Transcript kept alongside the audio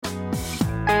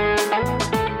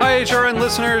HRN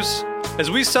listeners.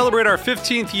 As we celebrate our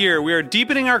 15th year, we are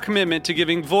deepening our commitment to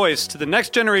giving voice to the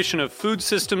next generation of food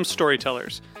systems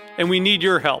storytellers, and we need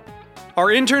your help. Our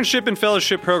internship and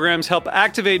fellowship programs help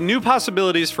activate new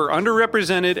possibilities for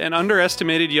underrepresented and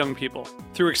underestimated young people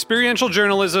through experiential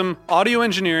journalism, audio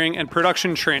engineering, and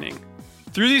production training.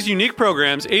 Through these unique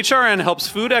programs, HRN helps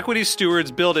food equity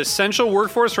stewards build essential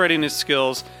workforce readiness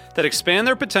skills that expand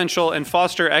their potential and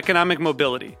foster economic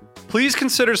mobility. Please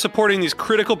consider supporting these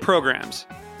critical programs.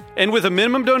 And with a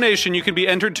minimum donation, you can be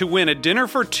entered to win a dinner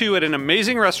for two at an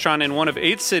amazing restaurant in one of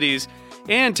 8 cities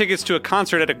and tickets to a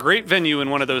concert at a great venue in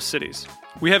one of those cities.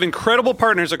 We have incredible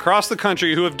partners across the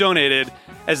country who have donated,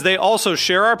 as they also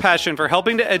share our passion for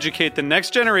helping to educate the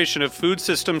next generation of food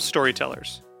systems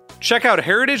storytellers. Check out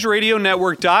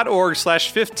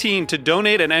heritageradionetwork.org/15 to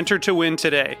donate and enter to win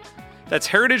today. That's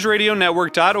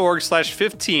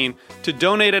heritageradionetwork.org/15 to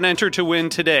donate and enter to win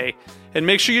today. And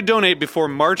make sure you donate before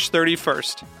March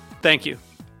 31st. Thank you.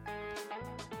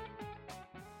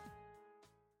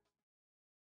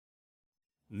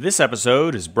 This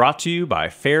episode is brought to you by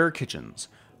Fair Kitchens.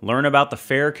 Learn about the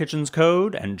Fair Kitchens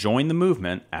Code and join the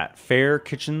movement at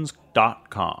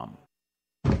fairkitchens.com.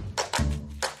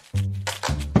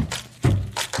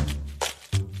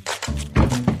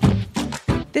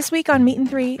 This week on Meat and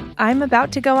Three, I'm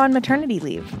about to go on maternity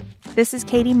leave. This is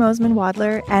Katie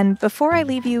Mosman-Wadler, and before I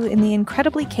leave you in the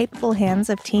incredibly capable hands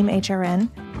of Team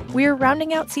HRN, we're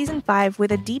rounding out Season 5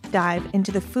 with a deep dive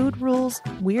into the food rules,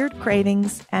 weird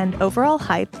cravings, and overall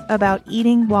hype about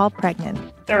eating while pregnant.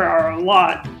 There are a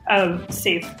lot of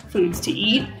safe foods to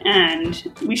eat,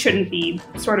 and we shouldn't be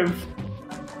sort of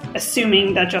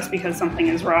assuming that just because something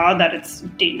is raw that it's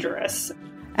dangerous.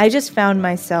 I just found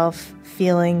myself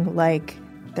feeling like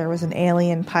there was an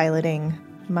alien piloting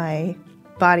my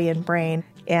body and brain,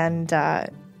 and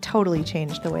totally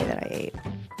changed the way that I ate.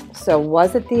 So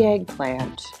was it the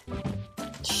eggplant?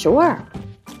 Sure.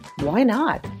 Why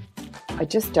not? I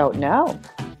just don't know.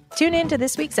 Tune in to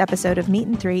this week's episode of Meat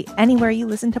and Three anywhere you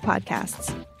listen to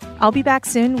podcasts. I'll be back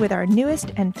soon with our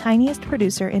newest and tiniest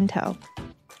producer in tow.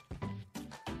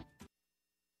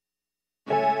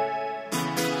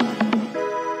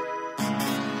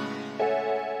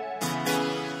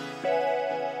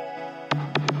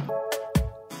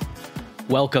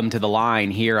 Welcome to The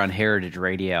Line here on Heritage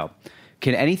Radio.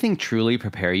 Can anything truly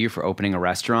prepare you for opening a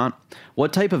restaurant?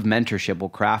 What type of mentorship will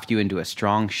craft you into a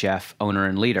strong chef, owner,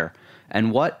 and leader?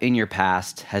 And what in your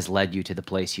past has led you to the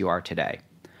place you are today?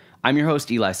 I'm your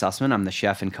host, Eli Sussman. I'm the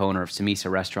chef and co-owner of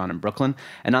Samisa Restaurant in Brooklyn.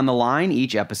 And on The Line,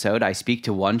 each episode, I speak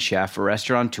to one chef or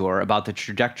restaurateur about the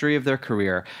trajectory of their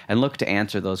career and look to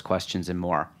answer those questions and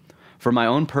more. For my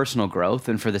own personal growth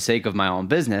and for the sake of my own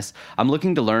business, I'm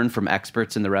looking to learn from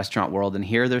experts in the restaurant world and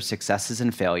hear their successes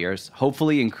and failures,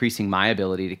 hopefully increasing my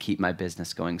ability to keep my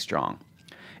business going strong.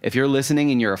 If you're listening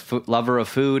and you're a lover of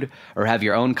food, or have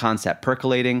your own concept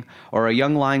percolating, or a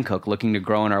young line cook looking to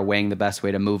grow and are weighing the best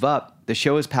way to move up, the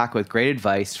show is packed with great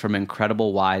advice from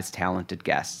incredible, wise, talented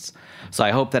guests. So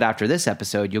I hope that after this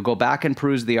episode, you'll go back and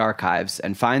peruse the archives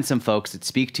and find some folks that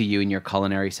speak to you and your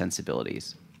culinary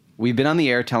sensibilities. We've been on the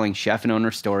air telling chef and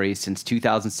owner stories since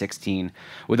 2016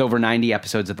 with over 90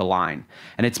 episodes of The Line,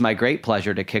 and it's my great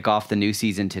pleasure to kick off the new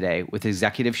season today with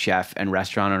executive chef and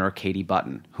restaurant owner Katie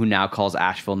Button, who now calls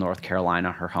Asheville, North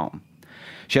Carolina her home.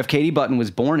 Chef Katie Button was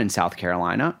born in South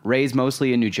Carolina, raised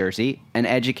mostly in New Jersey, and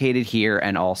educated here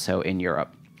and also in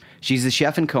Europe. She's the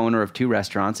chef and co-owner of 2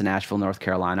 restaurants in Asheville, North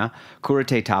Carolina,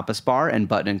 Kurate Tapas Bar and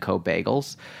Button & Co.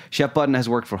 Bagels. Chef Button has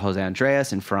worked for Jose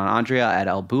Andres and Ferran Andrea at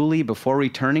El Bulli before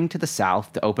returning to the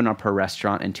South to open up her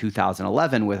restaurant in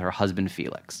 2011 with her husband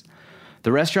Felix.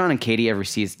 The restaurant and Katie have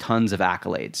received tons of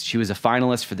accolades. She was a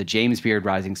finalist for the James Beard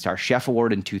Rising Star Chef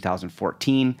Award in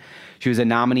 2014. She was a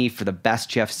nominee for the Best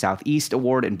Chef Southeast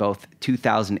Award in both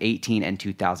 2018 and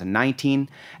 2019.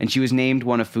 And she was named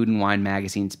one of Food & Wine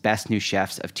magazine's Best New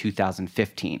Chefs of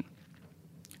 2015.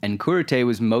 And Kurate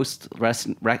was most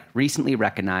recently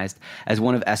recognized as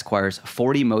one of Esquire's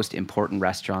 40 most important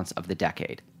restaurants of the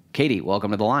decade. Katie,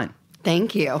 welcome to The Line.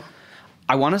 Thank you.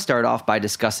 I want to start off by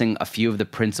discussing a few of the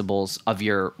principles of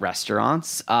your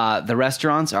restaurants. The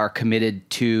restaurants are committed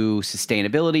to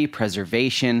sustainability,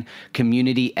 preservation,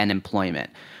 community, and employment.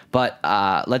 But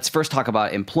let's first talk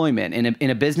about employment. In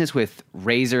a business with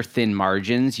razor-thin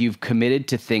margins, you've committed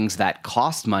to things that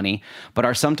cost money, but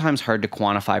are sometimes hard to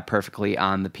quantify perfectly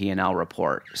on the P&L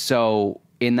report. So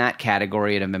in that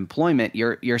category of employment,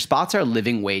 your spots are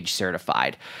living wage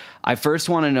certified. I first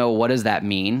want to know, what does that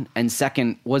mean? And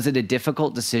second, was it a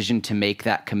difficult decision to make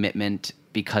that commitment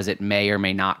because it may or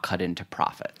may not cut into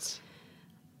profits?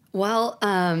 Well,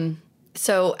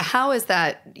 So how is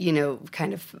that,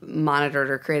 kind of monitored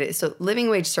or created? So Living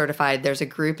Wage Certified, there's a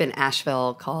group in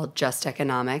Asheville called Just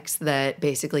Economics that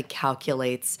basically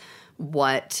calculates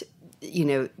what,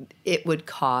 it would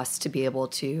cost to be able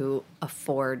to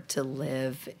afford to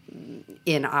live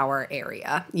in our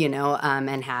area,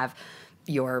 and have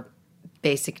your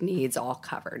basic needs all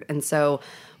covered. And so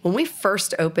when we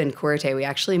first opened Kurete, we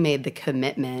actually made the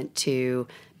commitment to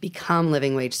become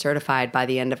Living Wage Certified by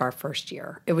the end of our first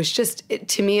year. It was just,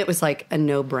 to me, it was like a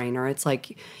no-brainer. It's like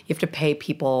you have to pay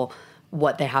people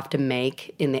what they have to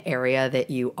make in the area that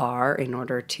you are in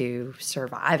order to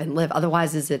survive and live.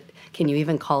 Otherwise, can you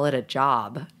even call it a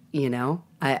job?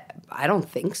 I don't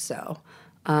think so.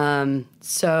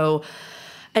 So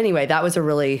anyway, that was a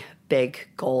really big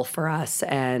goal for us.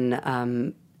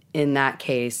 And in that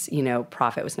case,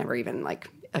 profit was never even like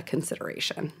a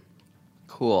consideration.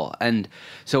 Cool. And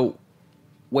so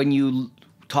when you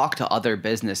talk to other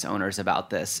business owners about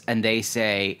this and they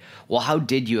say, well, how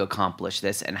did you accomplish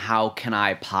this and how can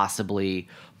I possibly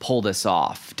pull this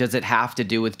off? Does it have to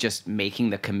do with just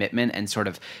making the commitment and sort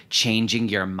of changing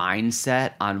your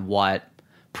mindset on what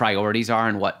priorities are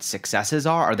and what successes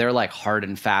are? Are there like hard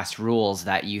and fast rules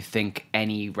that you think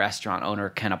any restaurant owner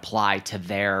can apply to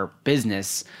their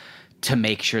business to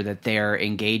make sure that they're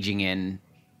engaging in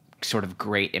sort of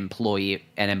great employee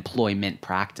and employment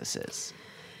practices?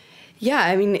 Yeah,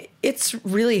 I mean, it's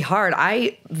really hard.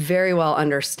 I very well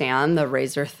understand the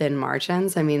razor thin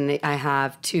margins. I mean, I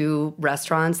have 2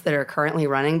 restaurants that are currently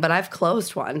running, but I've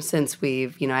closed one since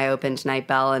I opened Night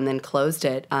Bell and then closed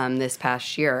it this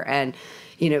past year. And,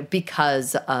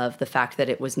 because of the fact that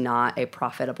it was not a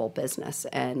profitable business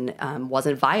and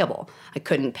wasn't viable. I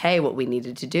couldn't pay what we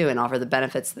needed to do and offer the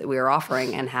benefits that we were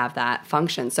offering and have that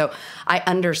function. So I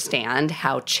understand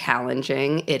how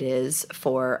challenging it is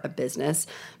for a business.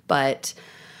 But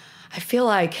I feel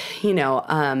like,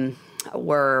 I'm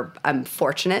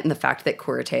fortunate in the fact that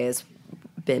Kurete has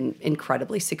been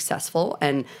incredibly successful.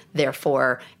 And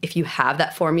therefore, if you have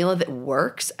that formula that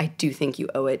works, I do think you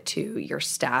owe it to your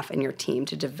staff and your team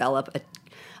to develop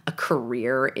a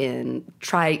career in,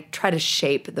 try to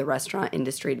shape the restaurant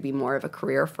industry to be more of a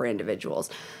career for individuals.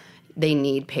 They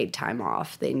need paid time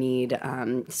off. They need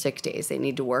sick days. They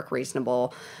need to work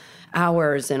reasonable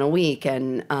hours in a week.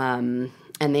 And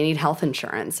they need health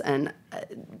insurance and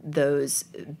those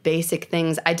basic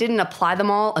things. I didn't apply them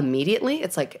all immediately.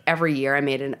 It's like every year I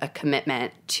made a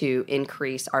commitment to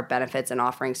increase our benefits and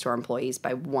offerings to our employees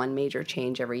by one major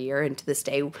change every year. And to this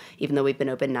day, even though we've been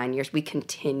open 9 years, we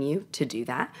continue to do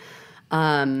that.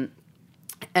 And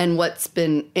what's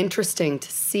been interesting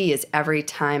to see is every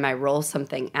time I roll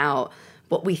something out,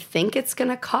 what we think it's going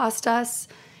to cost us,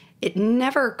 it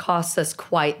never costs us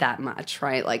quite that much,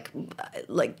 right? Like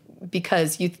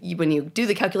because you when you do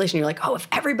the calculation, you're like, oh, if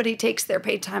everybody takes their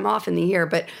paid time off in the year,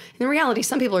 but in reality,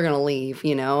 some people are going to leave,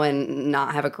 and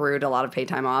not have accrued a lot of paid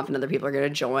time off, and other people are going to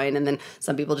join, and then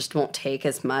some people just won't take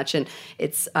as much, and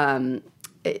it's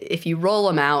if you roll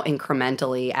them out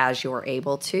incrementally as you're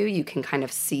able to, you can kind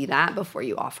of see that before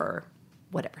you offer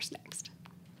whatever's next.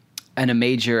 And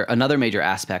another major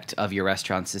aspect of your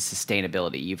restaurants is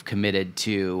sustainability. You've committed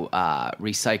to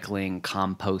recycling,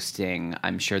 composting.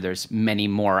 I'm sure there's many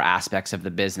more aspects of the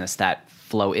business that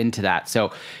flow into that.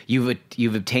 So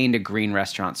you've obtained a green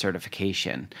restaurant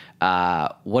certification.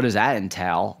 What does that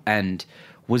entail? And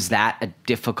was that a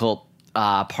difficult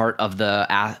part of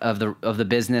the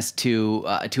business to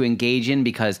engage in?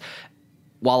 Because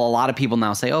while a lot of people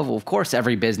now say, oh, well, of course,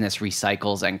 every business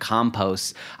recycles and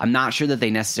composts, I'm not sure that they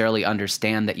necessarily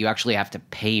understand that you actually have to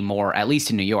pay more, at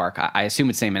least in New York. I assume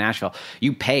it's the same in Nashville.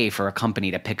 You pay for a company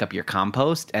to pick up your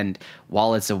compost. And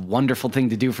while it's a wonderful thing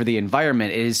to do for the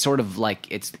environment, it is sort of like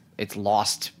it's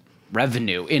lost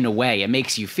revenue in a way. It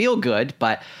makes you feel good,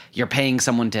 but you're paying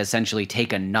someone to essentially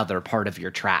take another part of your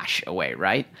trash away,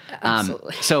 right?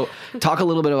 Absolutely. So talk a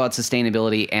little bit about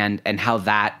sustainability and how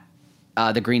that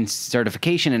the green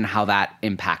certification and how that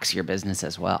impacts your business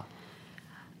as well.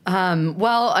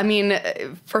 Well, I mean,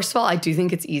 first of all, I do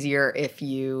think it's easier if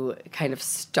you kind of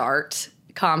start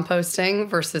composting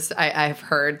versus I've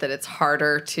heard that it's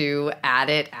harder to add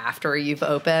it after you've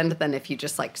opened than if you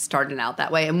just like started out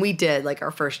that way. And we did, like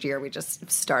our first year, we just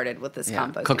started with this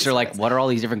composting. Cooks are like, what are all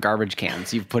these different garbage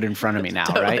cans you've put in front of me now,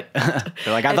 right? They're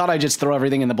like, I thought I'd just throw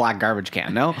everything in the black garbage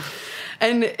can. No?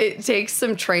 And it takes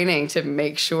some training to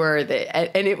make sure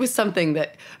that, and it was something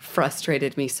that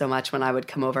frustrated me so much when I would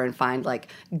come over and find like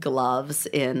gloves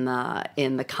in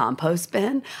the compost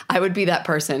bin. I would be that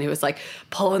person who was like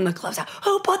pulling the gloves out.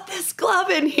 Who put this glove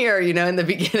in here? You know, in the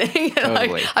beginning. And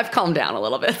Totally. I've calmed down a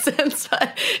little bit since,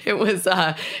 but it was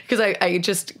because I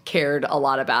just cared a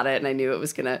lot about it, and I knew it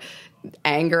was going to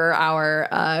anger our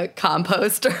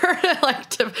composter, like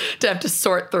to have to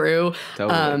sort through.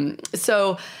 Totally.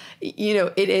 So, you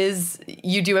know, it is,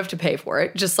 you do have to pay for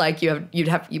it, just like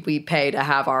we pay to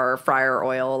have our fryer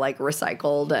oil like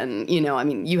recycled, and, you know, I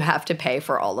mean, you have to pay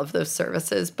for all of those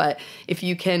services, but if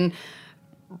you can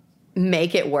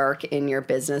make it work in your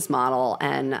business model,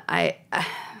 and I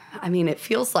mean, it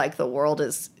feels like the world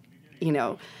is, you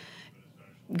know,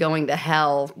 going to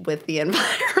hell with the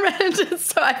environment.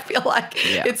 So I feel like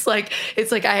it's like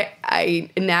I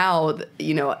now,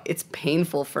 you know, it's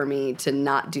painful for me to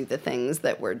not do the things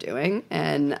that we're doing.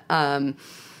 And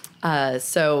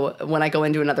so when I go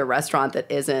into another restaurant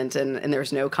that isn't, and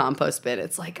there's no compost bin,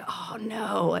 it's like, oh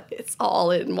no, it's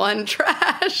all in one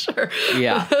trash.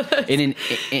 Yeah. In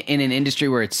an industry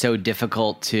where it's so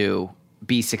difficult to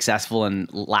be successful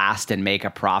and last and make a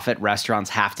profit,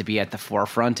 restaurants have to be at the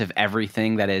forefront of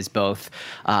everything that is both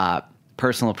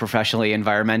personal, professionally,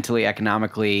 environmentally,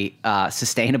 economically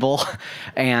sustainable,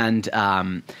 and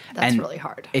that's really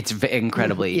hard. It's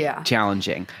incredibly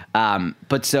challenging.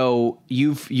 But so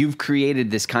you've created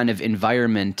this kind of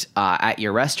environment at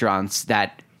your restaurants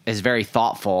that is very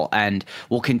thoughtful, and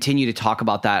we'll continue to talk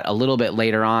about that a little bit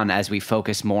later on as we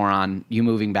focus more on you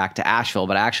moving back to Asheville.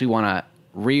 But I actually want to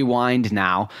rewind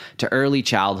now to early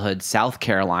childhood, South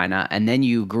Carolina, and then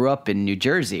you grew up in New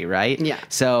Jersey, right? Yeah.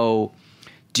 So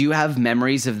do you have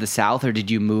memories of the South, or did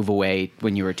you move away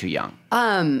when you were too young?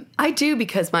 I do,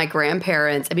 because my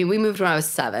grandparents, I mean, we moved when I was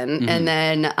 7, and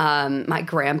then my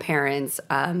grandparents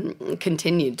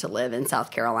continued to live in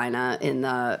South Carolina in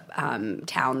the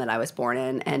town that I was born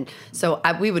in. And so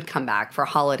we would come back for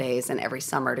holidays and every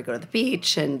summer to go to the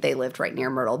beach, and they lived right near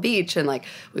Myrtle Beach, and like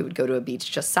we would go to a beach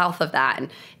just south of that. And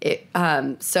it,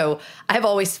 so I've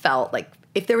always felt like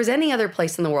if there was any other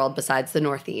place in the world besides the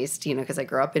Northeast, you know, because I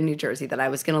grew up in New Jersey, that I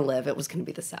was going to live, it was going to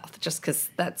be the South, just because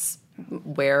that's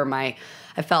where I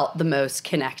felt the most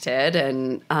connected.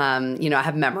 And, you know, I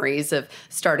have memories of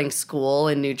starting school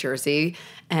in New Jersey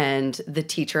and the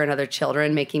teacher and other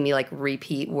children making me like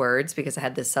repeat words because I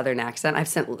had this Southern accent. I've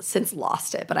since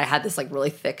lost it, but I had this like really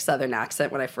thick Southern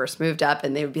accent when I first moved up,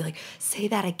 and they would be like, say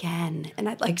that again. And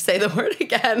I'd like say the word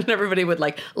again, and everybody would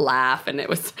like laugh. And it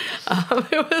was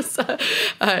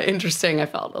interesting. I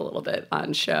felt a little bit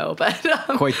on show, but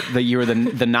quite you were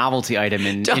the novelty item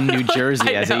in New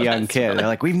Jersey as a young kid. Really, they're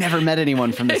like, we've never met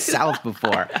anyone from the South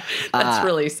before. That's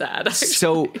really sad. Actually.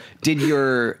 So did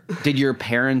your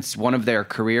parents, one of their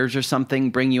careers or something,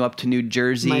 bring you up to New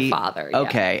Jersey? My father. Yeah.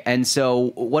 Okay. And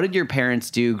so what did your parents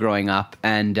do growing up?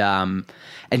 And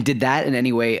did that in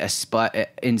any way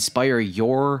inspire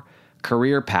your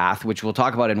career path, which we'll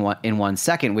talk about in one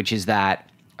second, which is that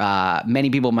many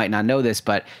people might not know this,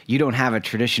 but you don't have a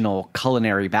traditional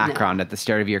culinary background at the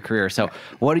start of your career. So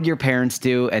what did your parents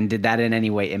do, and did that in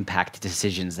any way impact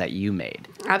decisions that you made?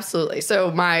 Absolutely. So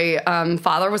my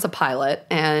father was a pilot,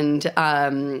 and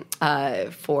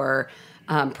for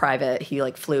private, he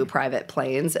like flew private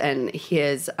planes, and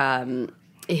his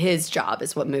job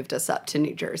is what moved us up to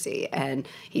New Jersey, and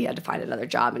he had to find another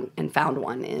job and found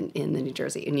one in the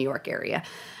New York area.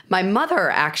 My mother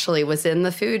actually was in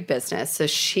the food business, so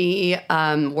she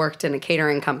worked in a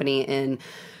catering company in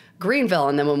Greenville,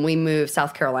 and then when we moved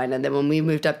South Carolina, and then when we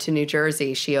moved up to New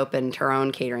Jersey, she opened her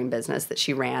own catering business that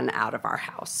she ran out of our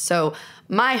house. So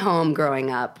my home growing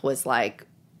up was like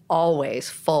always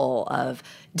full of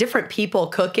different people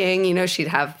cooking. You know, she'd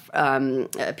have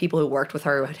people who worked with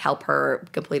her who would help her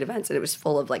complete events, and it was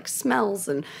full of like smells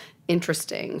and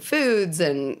interesting foods,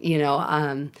 and you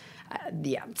know,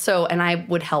 So, and I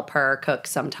would help her cook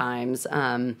sometimes,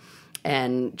 and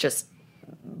just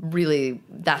really,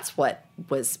 that's what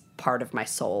was part of my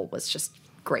soul, was just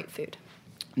great food.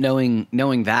 Knowing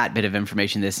that bit of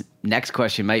information, this next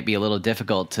question might be a little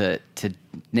difficult to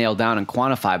nail down and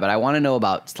quantify, but I want to know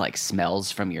about like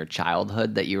smells from your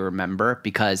childhood that you remember,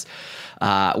 because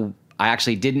I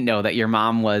actually didn't know that your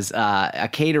mom was a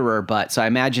caterer, but so I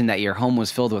imagine that your home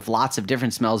was filled with lots of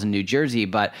different smells in New Jersey.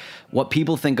 But what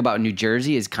people think about New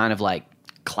Jersey is kind of like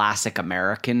classic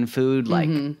American food, like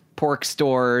pork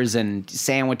stores and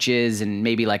sandwiches and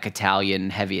maybe like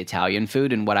heavy Italian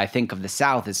food. And what I think of the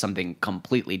South is something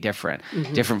completely different,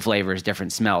 different flavors,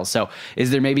 different smells. So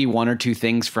is there maybe one or two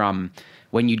things from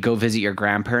when you'd go visit your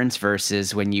grandparents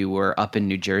versus when you were up in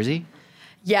New Jersey?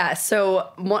 Yeah, so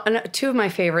two of my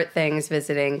favorite things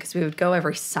visiting, because we would go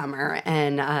every summer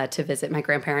and to visit my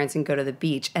grandparents and go to the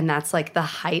beach, and that's like the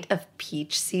height of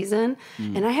peach season.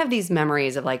 And I have these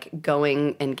memories of like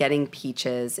going and getting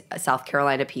peaches, South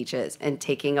Carolina peaches, and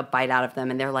taking a bite out of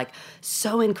them, and they're like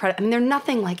so incredible. I mean, they're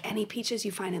nothing like any peaches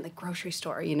you find in the grocery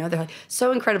store, you know? They're like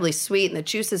so incredibly sweet, and the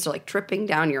juices are like dripping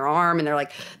down your arm, and they're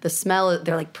like, the smell,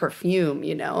 they're like perfume,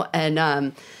 you know?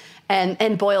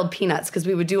 And boiled peanuts, because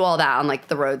we would do all that on like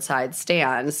the roadside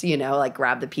stands, you know, like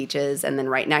grab the peaches, and then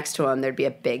right next to them there'd be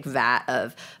a big vat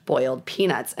of boiled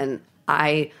peanuts. And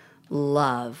I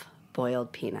love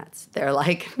boiled peanuts. They're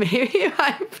like maybe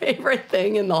my favorite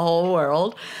thing in the whole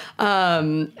world.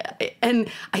 And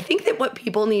I think that what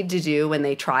people need to do when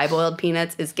they try boiled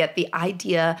peanuts is get the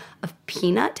idea of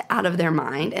peanut out of their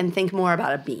mind and think more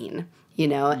about a bean. You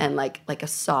know, and like a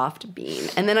soft bean.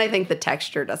 And then I think the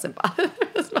texture doesn't bother them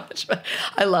as much, but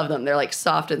I love them. They're like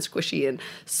soft and squishy and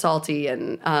salty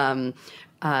and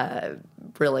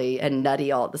really and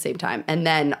nutty all at the same time. And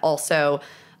then also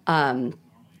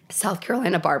South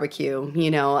Carolina barbecue, you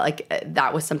know, like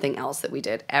that was something else that we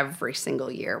did every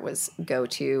single year, was go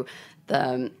to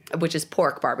which is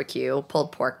pork barbecue,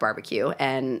 pulled pork barbecue,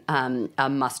 and a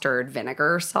mustard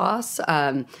vinegar sauce.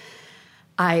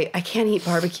 I can't eat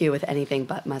barbecue with anything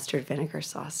but mustard vinegar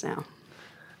sauce now.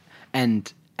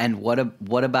 And what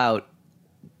about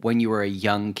when you were a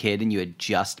young kid and you had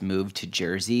just moved to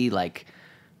Jersey? Like,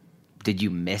 did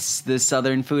you miss the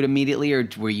Southern food immediately, or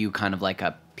were you kind of like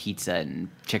a pizza and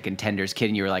chicken tenders kid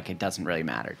and you were like, it doesn't really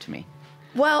matter to me?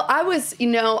 Well, I was, you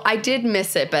know, I did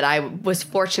miss it, but I was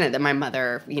fortunate that my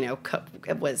mother, you know,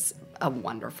 was a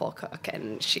wonderful cook,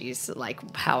 and she's like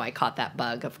how I caught that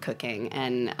bug of cooking.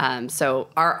 And so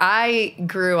I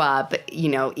grew up, you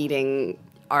know, eating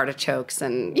artichokes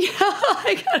and, you know,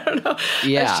 like, I don't know.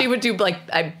 Yeah. She would do like,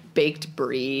 I baked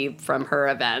brie from her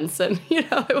events, and, you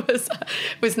know, it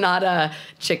was not a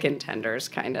chicken tenders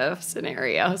kind of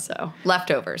scenario. So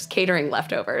leftovers, catering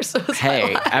leftovers.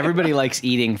 Hey, everybody likes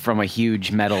eating from a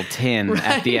huge metal tin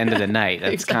at the end of the night.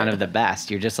 That's kind of the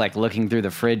best. You're just like looking through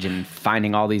the fridge and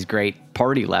finding all these great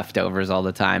party leftovers all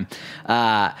the time.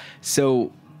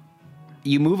 So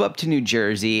you move up to New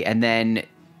Jersey, and then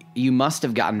you must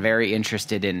have gotten very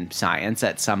interested in science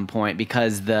at some point,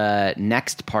 because the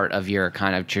next part of your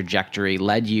kind of trajectory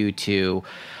led you to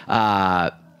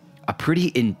a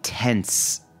pretty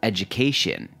intense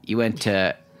education. You went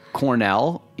to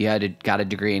Cornell. You got a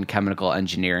degree in chemical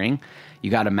engineering.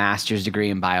 You got a master's degree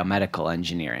in biomedical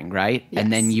engineering, right? Yes.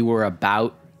 And then you were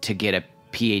about to get a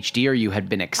PhD, or you had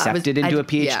been accepted into a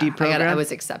PhD program? I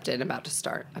was accepted and about to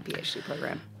start a PhD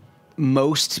program.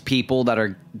 Most people that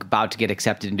are about to get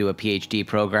accepted into a PhD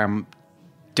program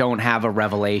don't have a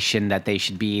revelation that they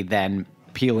should be then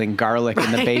peeling garlic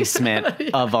in the basement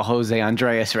of a Jose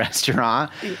Andres restaurant.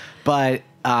 But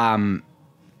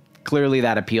clearly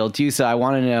that appealed to you. So I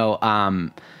want to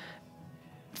know,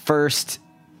 first,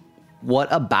 what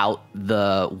about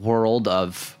the world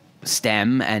of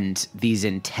STEM and these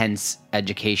intense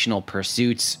educational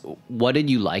pursuits, what did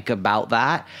you like about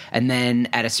that? And then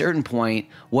at a certain point,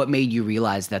 what made you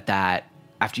realize that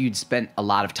after you'd spent a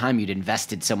lot of time, you'd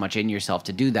invested so much in yourself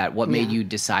to do that, what made you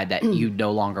decide that you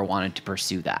no longer wanted to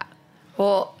pursue that?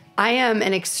 Well, I am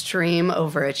an extreme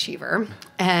overachiever,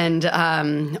 and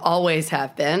always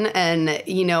have been. And,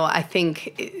 you know, I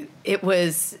think it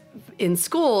was in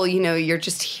school, you know, you're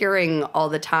just hearing all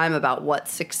the time about what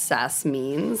success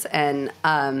means. And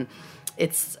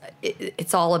it's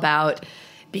all about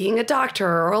being a doctor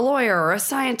or a lawyer or a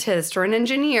scientist or an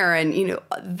engineer. And, you know,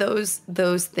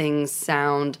 those things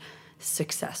sound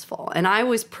successful. And I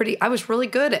was really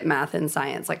good at math and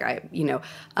science. Like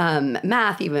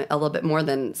math even a little bit more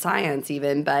than science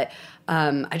even, but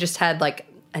I just had like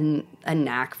a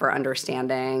knack for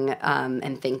understanding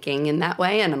and thinking in that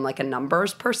way. And I'm like a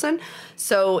numbers person.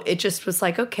 So it just was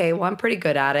like, okay, well, I'm pretty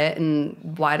good at it.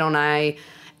 And why don't I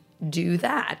do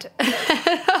that?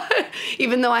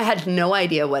 Even though I had no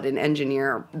idea what an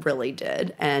engineer really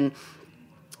did. And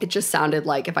it just sounded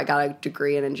like if I got a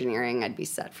degree in engineering, I'd be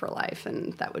set for life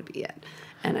and that would be it.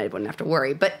 And I wouldn't have to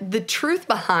worry. But the truth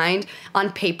behind,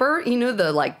 on paper, you know,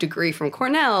 the like degree from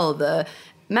Cornell, the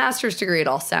master's degree, it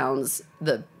all sounds,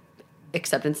 the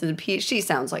acceptance of the PhD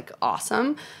sounds like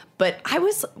awesome. But I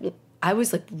was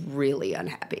like really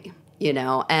unhappy, you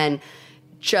know, and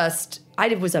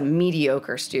I was a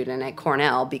mediocre student at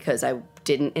Cornell because I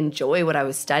didn't enjoy what I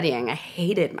was studying. I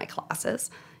hated my classes,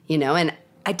 you know, and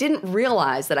I didn't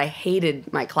realize that I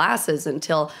hated my classes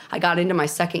until I got into my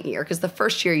second year, because the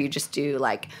first year you just do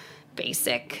like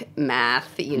basic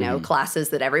math, classes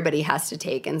that everybody has to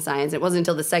take in science. It wasn't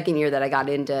until the second year that I got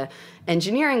into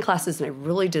engineering classes, and I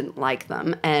really didn't like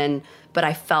them. But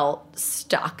I felt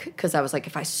stuck because I was like,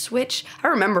 if I switch, I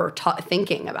remember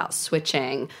thinking about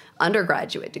switching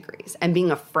undergraduate degrees and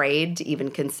being afraid to even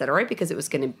consider it because it was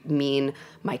going to mean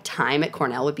my time at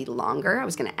Cornell would be longer. I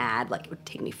was going to add, it would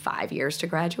take me 5 years to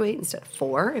graduate instead of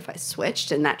 4 if I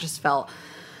switched. And that just felt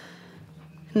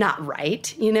not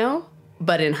right,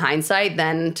 But in hindsight,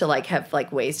 then to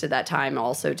have wasted that time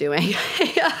also doing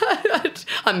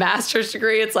a master's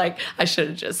degree, it's like I should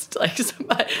have just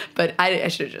but I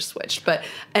should have just switched. But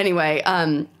anyway,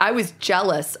 I was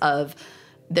jealous of.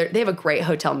 They have a great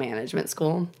hotel management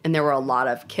school, and there were a lot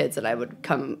of kids that I would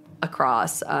come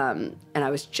across, and I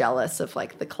was jealous of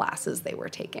the classes they were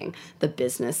taking, the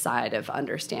business side of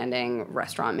understanding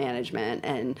restaurant management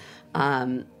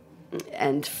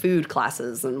and food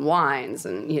classes and wines,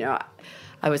 and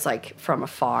I was from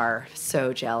afar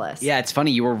so jealous. Yeah, it's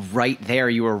funny. You were right there.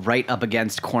 You were right up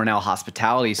against Cornell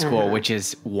Hospitality School, which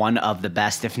is one of the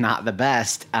best, if not the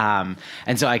best. And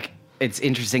so it's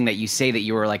interesting that you say that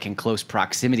you were in close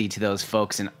proximity to those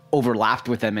folks and overlapped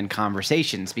with them in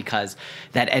conversations, because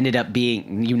that ended up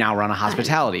being, you now run a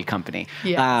hospitality company.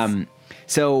 Yes.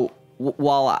 So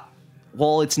while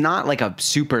it's not a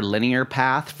super linear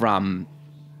path from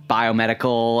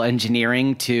biomedical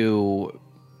engineering to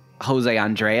Jose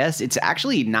Andres, it's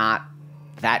actually not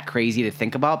that crazy to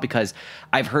think about, because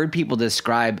I've heard people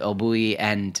describe El Bulli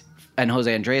and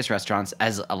Jose Andres restaurants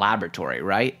as a laboratory,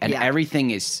 right? And everything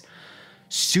is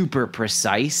super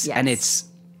precise, and it's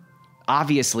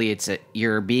obviously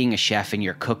you're being a chef and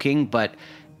you're cooking, but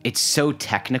it's so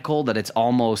technical that it's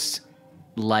almost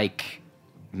like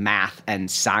math and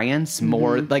science,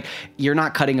 more you're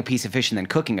not cutting a piece of fish and then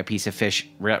cooking a piece of fish,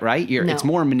 right? No. It's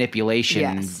more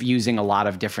manipulation using a lot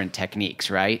of different techniques,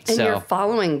 right? And you're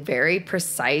following very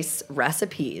precise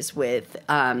recipes with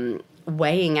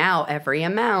weighing out every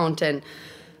amount, and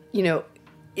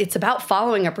it's about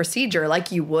following a procedure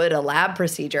like you would a lab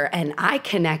procedure, and I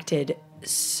connected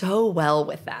so well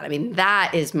with that. I mean,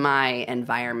 that is my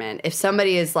environment. If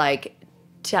somebody is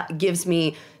gives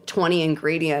me 20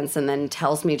 ingredients and then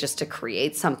tells me just to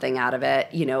create something out of it,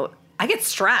 I get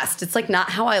stressed. It's not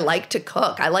how I like to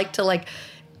cook. I like to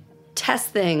test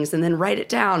things and then write it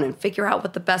down and figure out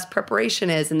what the best preparation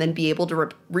is and then be able to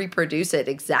reproduce it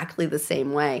exactly the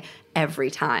same way every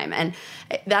time. And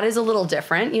that is a little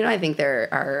different. I think there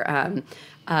are,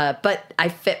 but I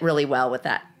fit really well with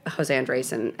that Jose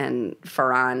Andres and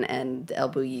Ferran and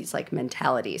El Bulli's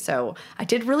mentality. So I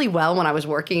did really well when I was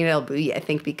working at El Bulli, I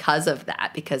think because of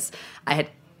that, because I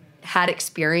had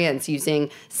experience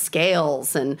using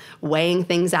scales and weighing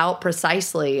things out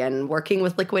precisely and working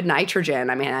with liquid nitrogen.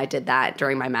 I mean, I did that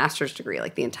during my master's degree,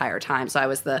 the entire time. So I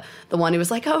was the one who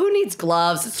was oh, who needs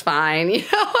gloves? It's fine.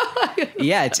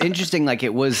 Yeah, it's interesting.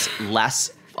 It was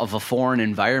less of a foreign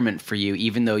environment for you,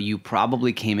 even though you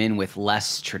probably came in with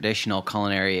less traditional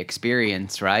culinary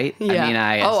experience, right? Yeah.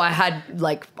 I had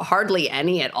hardly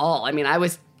any at all. I mean, I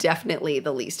was definitely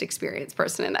the least experienced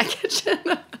person in that kitchen.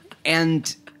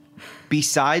 And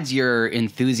besides your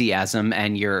enthusiasm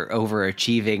and your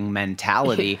overachieving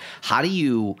mentality, how do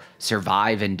you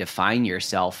survive and define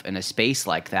yourself in a space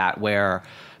like that where,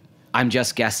 I'm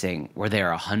just guessing, were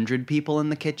there 100 people in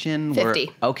the kitchen? 50.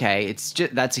 Okay,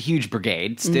 that's a huge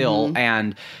brigade still. Mm-hmm.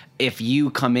 And if you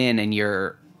come in and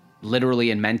you're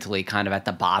literally and mentally kind of at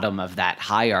the bottom of that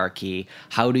hierarchy,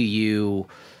 how do you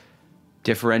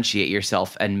differentiate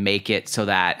yourself and make it so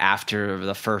that after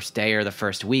the first day or the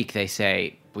first week, they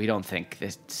say, we don't think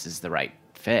this is the right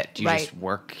fit? Do you just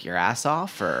work your ass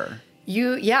off, or?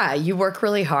 You work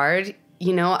really hard.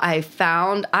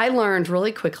 I learned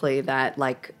really quickly that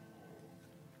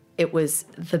it was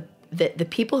the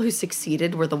people who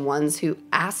succeeded were the ones who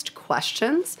asked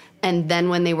questions, and then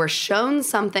when they were shown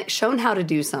how to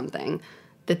do something,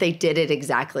 that they did it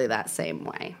exactly that same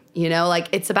way.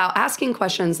 It's about asking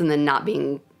questions and then not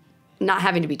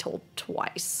having to be told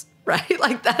twice, right?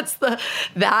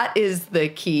 That is the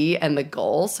key and the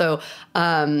goal. So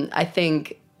I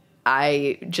think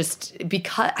I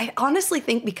honestly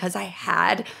think because I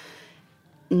had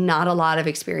not a lot of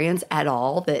experience at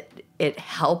all, that it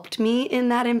helped me in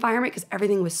that environment, because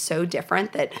everything was so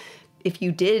different that if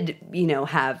you did,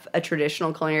 have a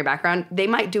traditional culinary background, they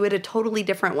might do it a totally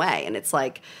different way. And it's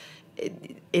I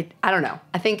don't know.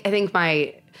 I think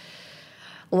my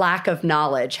lack of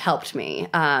knowledge helped me,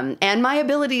 and my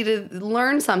ability to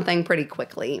learn something pretty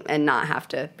quickly and not have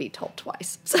to be told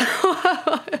twice. So.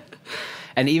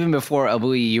 And even before El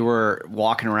Bulli, you were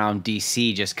walking around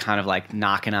D.C. just kind of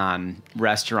knocking on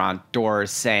restaurant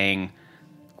doors saying,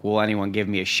 will anyone give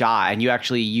me a shot? And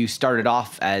you started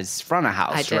off as front of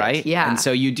house, I did, right? yeah. And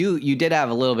so you did have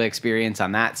a little bit of experience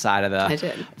on that side of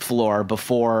the floor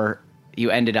before you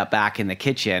ended up back in the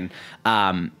kitchen.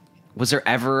 Was there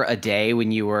ever a day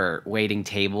when you were waiting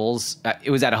tables? It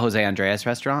was at a Jose Andres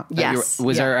restaurant? Yes.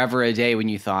 Was there ever a day when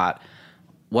you thought,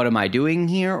 what am I doing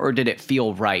here? Or did it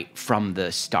feel right from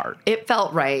the start? It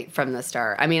felt right from the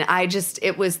start. I mean,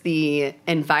 it was the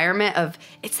environment of,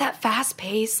 it's that fast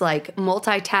pace, like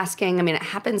multitasking. I mean, it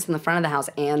happens in the front of the house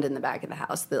and in the back of the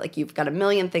house. Like you've got a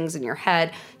million things in your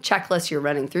head, checklists, you're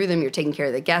running through them, you're taking care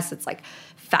of the guests. It's like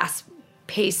fast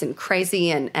pace and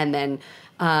crazy. And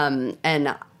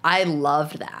I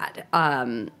loved that.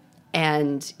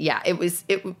 And yeah, it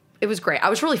was great. I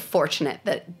was really fortunate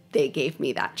that they gave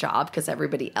me that job because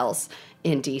everybody else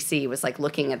in DC was like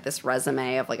looking at this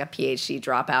resume of like a PhD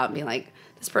dropout and being like,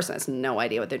 this person has no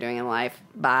idea what they're doing in life.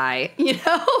 Bye. You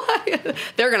know,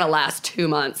 they're going to last 2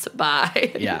 months.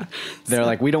 Bye. Yeah. They're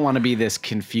like, we don't want to be this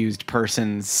confused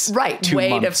person's right 2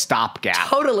 month stopgap.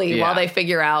 Totally. Yeah. While they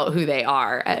figure out who they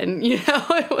are. And, you know,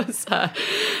 it was,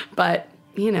 but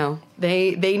you know,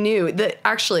 they knew that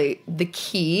actually the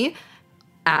key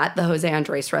at the Jose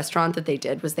Andres restaurant that they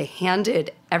did was they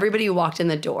handed everybody who walked in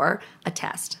the door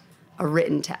a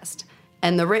written test.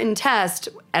 And the written test,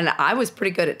 and I was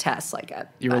pretty good at tests.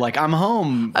 You were like, I'm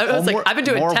home. I was like, I've been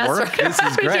doing tests. This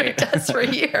is great. I've been doing tests for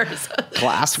years.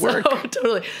 Classwork. So,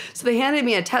 totally. So they handed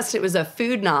me a test. It was a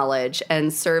food knowledge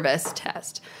and service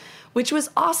test, which was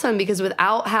awesome because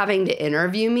without having to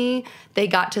interview me, they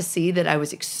got to see that I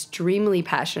was extremely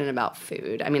passionate about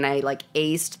food. I mean, I like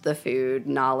aced the food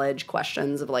knowledge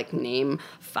questions of like name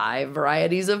 5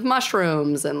 varieties of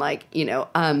mushrooms and like, you know,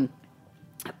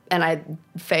 and I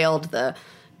failed the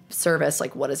service,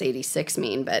 like what does 86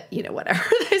 mean? But you know, whatever.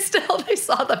 They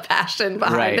saw the passion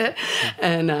behind it.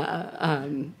 And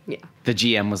yeah. The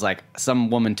GM was like, some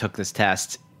woman took this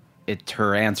test.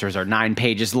 Her answers are 9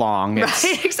 pages long. It's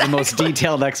right, exactly. The most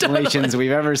detailed explanations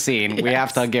we've ever seen. Yes. We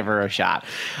have to give her a shot.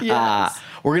 Yes.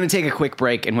 We're going to take a quick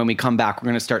break, and when we come back, we're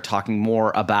going to start talking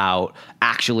more about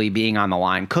actually being on the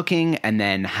line cooking and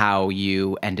then how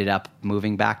you ended up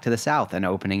moving back to the South and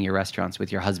opening your restaurants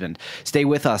with your husband. Stay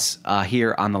with us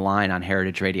here on The Line on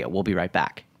Heritage Radio. We'll be right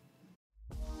back.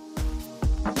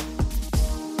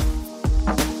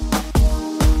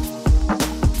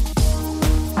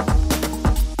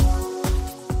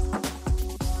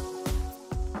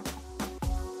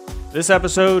 This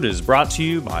episode is brought to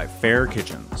you by Fair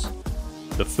Kitchens.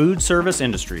 The food service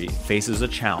industry faces a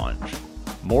challenge.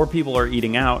 More people are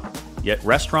eating out, yet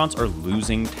restaurants are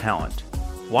losing talent.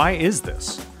 Why is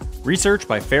this? Research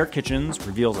by Fair Kitchens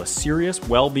reveals a serious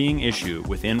well-being issue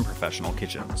within professional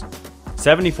kitchens.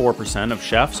 74% of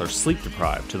chefs are sleep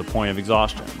deprived to the point of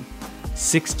exhaustion.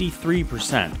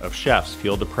 63% of chefs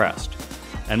feel depressed,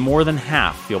 and more than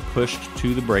half feel pushed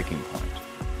to the breaking point.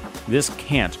 This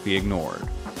can't be ignored.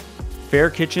 Fair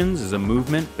Kitchens is a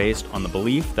movement based on the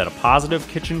belief that a positive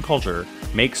kitchen culture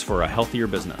makes for a healthier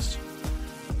business.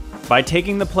 By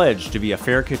taking the pledge to be a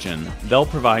Fair Kitchen, they'll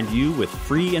provide you with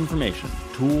free information,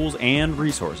 tools, and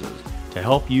resources to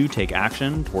help you take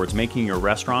action towards making your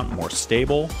restaurant more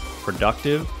stable,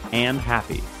 productive, and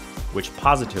happy, which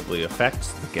positively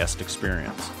affects the guest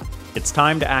experience. It's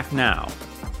time to act now.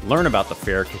 Learn about the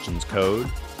Fair Kitchens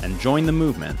Code and join the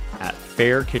movement at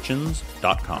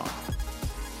fairkitchens.com.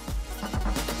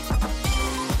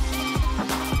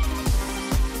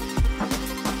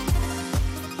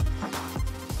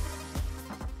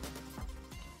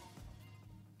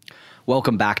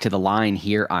 Welcome back to The Line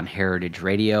here on Heritage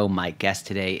Radio. My guest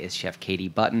today is Chef Katie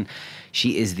Button.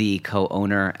 She is the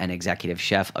co-owner and executive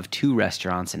chef of 2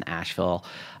 restaurants in Asheville.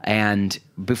 And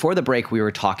before the break, we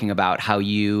were talking about how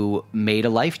you made a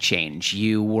life change.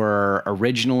 You were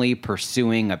originally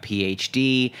pursuing a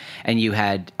PhD, and you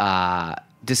had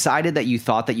decided that you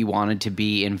thought that you wanted to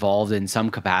be involved in some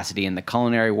capacity in the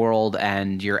culinary world,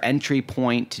 and your entry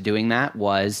point to doing that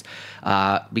was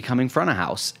becoming front of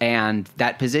house. And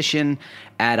that position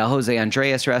at a Jose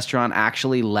Andres restaurant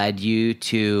actually led you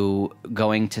to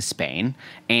going to Spain.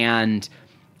 And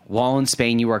while in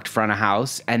Spain, you worked front of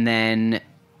house, and then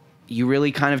you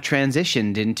really kind of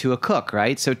transitioned into a cook,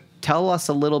 right? So tell us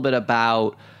a little bit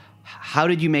about how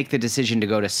did you make the decision to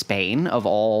go to Spain, of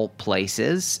all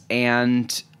places,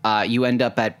 and you end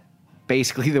up at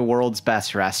basically the world's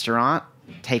best restaurant?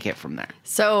 Take it from there.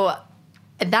 So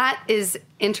that is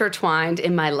intertwined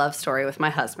in my love story with my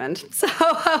husband. So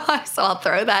I'll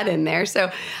throw that in there.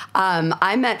 So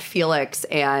I met Felix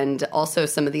and also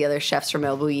some of the other chefs from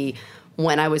El Bulli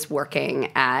when I was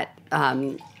working at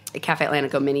Cafe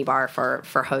Atlantico mini bar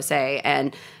for Jose.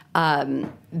 And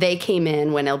they came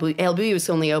in when El Bulli was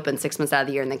only open 6 months out of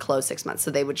the year and then closed 6 months.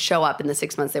 So they would show up in the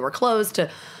 6 months they were closed to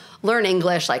learn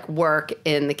English, like work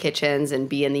in the kitchens and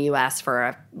be in the U.S. for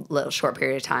a little short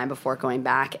period of time before going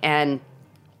back. And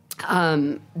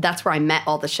that's where I met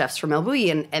all the chefs from El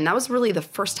Bulli. And that was really the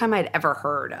first time I'd ever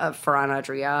heard of Ferran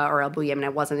Adrià or El Bulli. I mean, I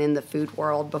wasn't in the food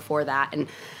world before that. And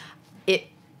it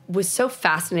was so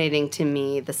fascinating to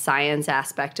me, the science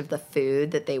aspect of the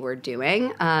food that they were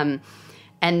doing. And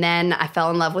then I fell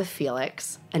in love with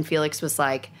Felix. And Felix was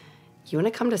like, you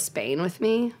want to come to Spain with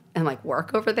me and like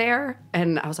work over there?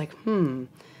 And I was like,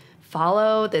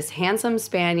 follow this handsome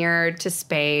Spaniard to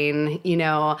Spain,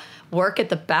 work at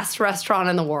the best restaurant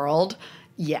in the world.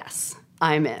 Yes,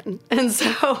 I'm in. And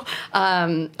so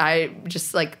I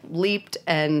just like leaped,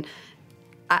 and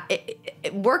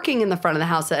working in the front of the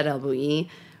house at El Bulli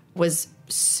was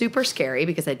super scary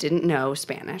because I didn't know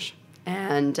Spanish.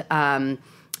 And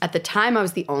at the time, I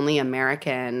was the only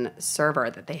American server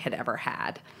that they had ever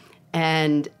had.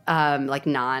 And like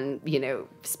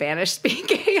Spanish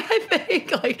speaking, I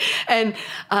think.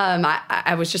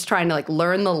 I was just trying to like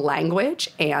learn the language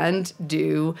and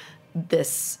do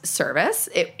this service.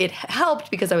 It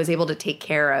helped because I was able to take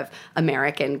care of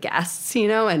American guests,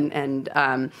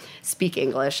 and speak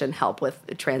English and help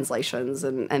with translations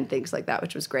and things like that,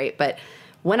 which was great. But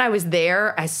when I was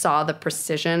there, I saw the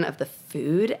precision of the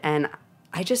food, and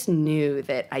I just knew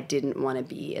that I didn't want to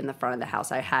be in the front of the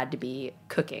house. I had to be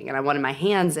cooking, and I wanted my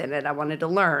hands in it. I wanted to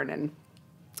learn, and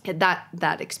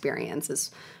that experience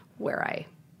is where I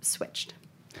switched.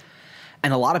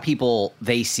 And a lot of people,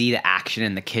 they see the action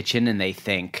in the kitchen and they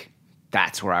think,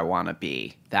 that's where I want to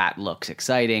be. That looks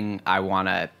exciting. I want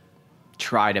to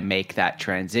try to make that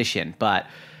transition. But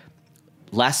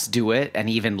less do it, and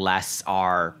even less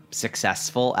are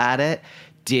successful at it.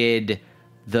 Did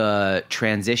the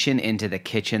transition into the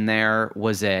kitchen there,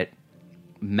 was it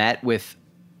met with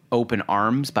open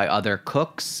arms by other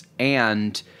cooks?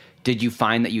 And did you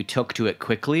find that you took to it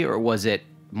quickly, or was it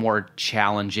more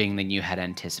challenging than you had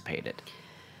anticipated?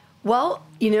 Well,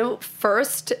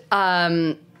 first,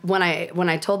 when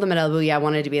I told them at El Bulli I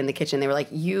wanted to be in the kitchen, they were like,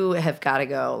 you have got to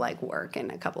go like work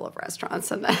in a couple of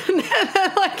restaurants and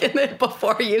then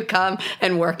before you come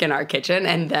and work in our kitchen,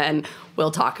 and then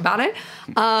we'll talk about it.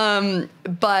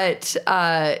 But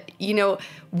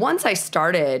once I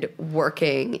started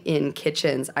working in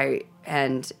kitchens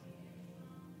and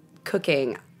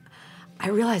cooking, I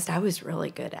realized I was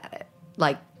really good at it.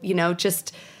 I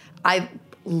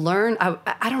learned,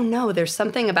 I don't know, there's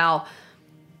something about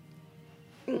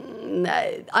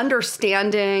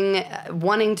understanding,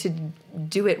 wanting to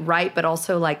do it right, but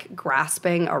also like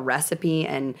grasping a recipe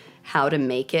and how to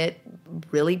make it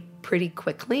really pretty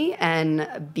quickly, and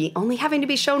only having to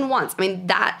be shown once. I mean,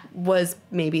 that was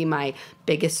maybe my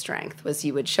biggest strength, was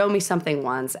you would show me something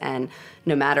once, and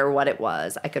no matter what it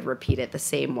was, I could repeat it the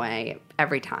same way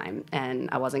every time, and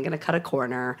I wasn't going to cut a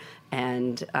corner,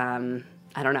 and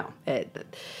I don't know.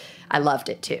 I loved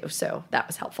it too, so that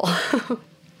was helpful.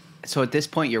 So at this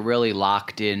point, you're really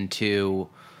locked into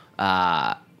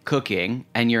cooking,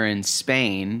 and you're in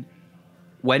Spain.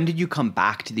 When did you come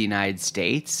back to the United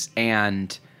States?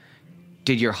 And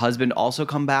did your husband also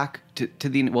come back to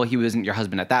the... Well, he wasn't your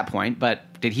husband at that point,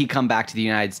 but did he come back to the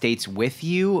United States with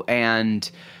you? And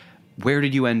where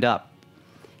did you end up?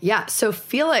 Yeah, so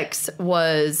Felix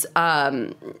was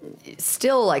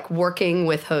still like working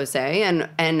with Jose. And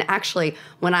actually,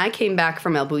 when I came back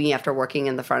from El Bulli after working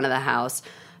in the front of the house,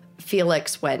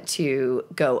 Felix went to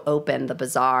go open the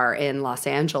bazaar in Los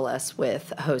Angeles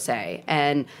with Jose.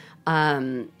 And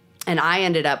I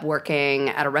ended up working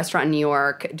at a restaurant in New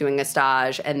York, doing a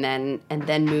stage, and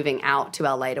then moving out to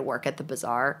LA to work at the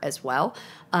bazaar as well.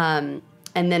 And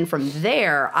then from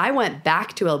there, I went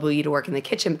back to El Bulli to work in the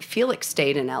kitchen. Felix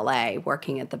stayed in LA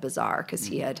working at the bazaar because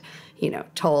he had,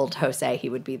 told Jose he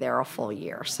would be there a full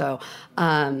year. So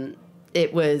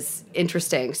it was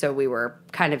interesting. So we were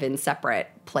kind of in separate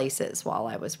places while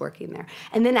I was working there.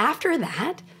 And then after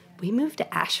that, we moved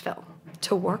to Asheville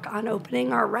to work on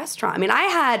opening our restaurant. When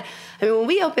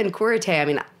we opened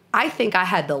Kurete, I think I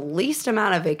had the least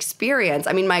amount of experience.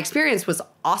 My experience was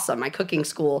awesome. My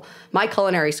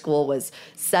culinary school was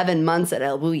 7 months at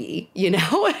El Bulli,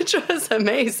 which was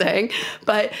amazing.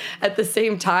 But at the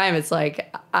same time, it's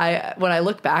like, when I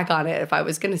look back on it, if I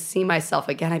was going to see myself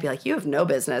again, I'd be like, you have no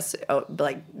business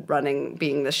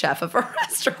being the chef of a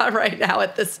restaurant right now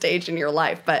at this stage in your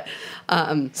life. But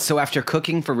so after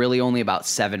cooking for really only about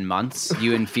 7 months,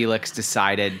 you and Felix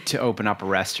decided to open up a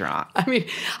restaurant.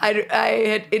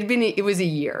 It was a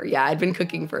year. Yeah, I'd been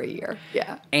cooking for a year.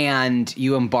 Yeah. And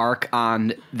you embark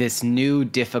on this new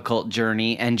difficult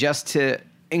journey. And just to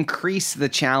increase the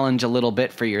challenge a little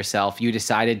bit for yourself, you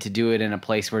decided to do it in a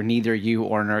place where neither you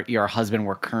or your husband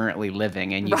were currently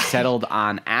living, and you settled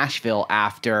on Asheville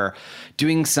after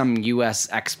doing some U.S.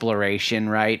 exploration,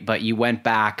 right? But you went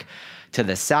back to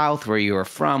the South where you were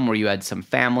from, where you had some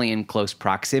family in close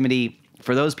proximity.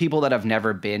 For those people that have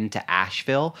never been to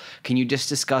Asheville, can you just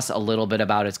discuss a little bit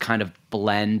about its kind of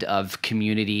blend of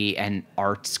community and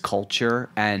arts culture,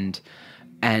 and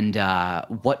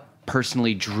what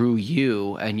personally drew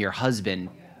you and your husband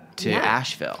to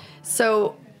Asheville?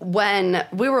 So when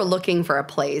we were looking for a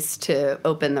place to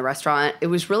open the restaurant, it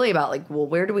was really about like, well,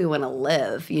 where do we want to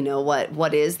live? You know,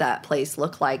 what is that place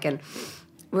look like? And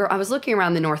I was looking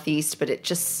around the Northeast, but it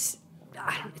just,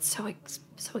 it's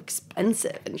so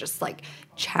expensive and just like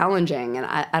challenging. And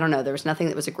I don't know, there was nothing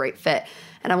that was a great fit.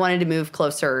 And I wanted to move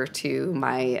closer to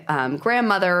my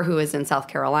grandmother, who is in South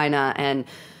Carolina. And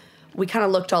we kind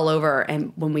of looked all over.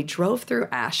 And when we drove through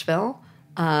Asheville,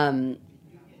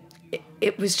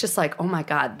 it was just like, oh my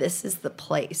God, this is the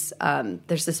place.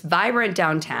 There's this vibrant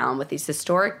downtown with these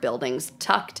historic buildings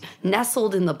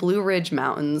nestled in the Blue Ridge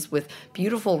Mountains with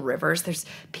beautiful rivers. There's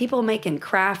people making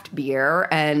craft beer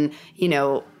and, you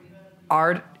know,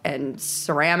 art and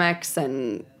ceramics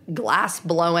and glass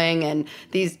blowing and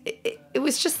it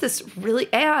was just this really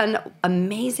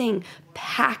amazing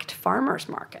packed farmers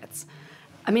markets.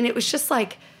 I mean, it was just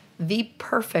like the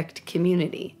perfect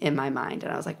community in my mind.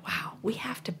 And I was like, wow, we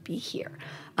have to be here.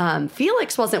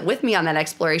 Felix wasn't with me on that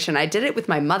exploration. I did it with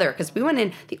my mother because we went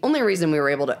in. The only reason we were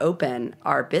able to open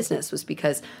our business was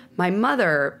because my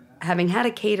mother, having had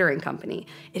a catering company,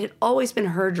 it had always been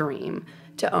her dream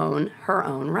to own her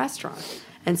own restaurant.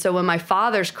 And so when my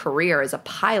father's career as a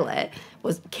pilot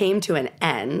came to an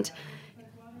end,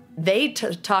 they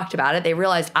talked about it. They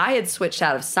realized I had switched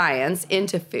out of science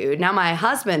into food. Now my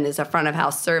husband is a front of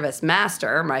house service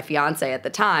master, my fiance at the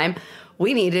time.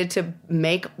 We needed to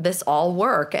make this all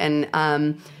work.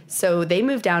 And so they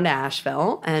moved down to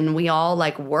Asheville and we all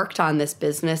like worked on this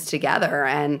business together.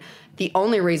 And the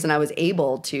only reason I was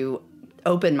able to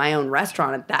open my own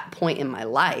restaurant at that point in my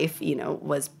life, you know,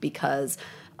 was because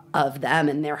of them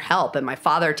and their help. And my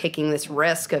father taking this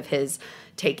risk of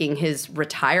taking his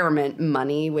retirement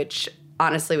money, which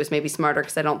honestly was maybe smarter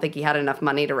because I don't think he had enough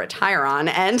money to retire on,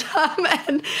 and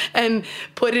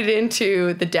put it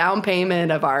into the down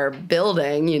payment of our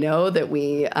building, you know, that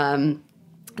we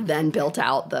then built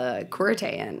out the Curate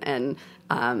in. And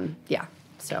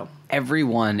so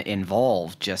everyone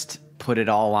involved just put it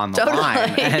all on the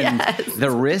line. And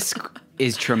the risk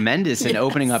is tremendous in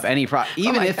opening up any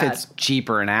even if it's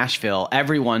cheaper in Asheville.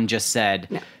 Everyone just said,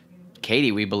 no.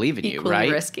 Katie, we believe in you,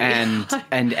 right? Risky. And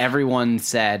everyone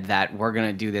said that we're going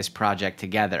to do this project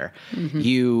together. Mm-hmm.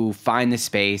 You find the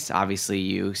space, obviously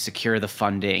you secure the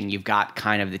funding, you've got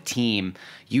kind of the team.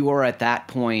 You are at that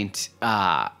point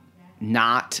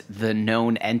not the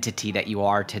known entity that you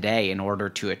are today in order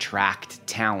to attract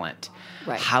talent.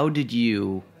 Right. How did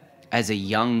you, as a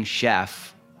young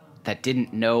chef that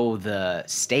didn't know the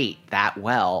state that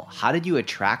well, how did you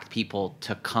attract people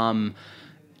to come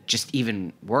just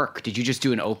even work? Did you just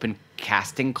do an open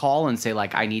casting call and say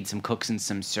like, I need some cooks and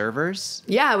some servers?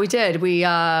 Yeah, we did. We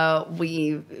got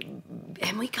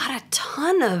a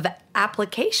ton of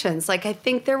applications. Like, I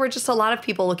think there were just a lot of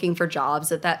people looking for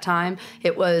jobs at that time.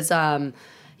 It was,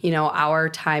 our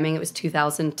timing, it was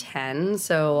 2010.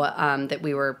 So that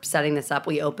we were setting this up,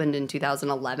 we opened in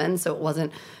 2011. So it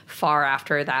wasn't far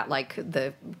after that, like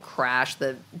the crash,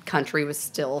 the country was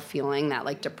still feeling that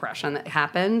like depression that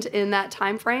happened in that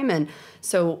time frame. And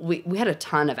so we had a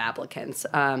ton of applicants.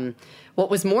 What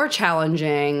was more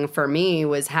challenging for me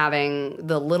was having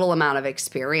the little amount of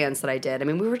experience that I did. I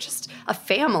mean, we were just a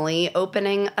family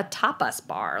opening a tapas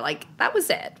bar. Like, that was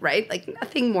it, right? Like,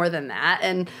 nothing more than that.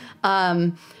 And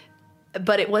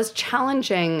but it was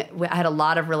challenging. I had a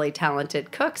lot of really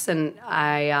talented cooks, and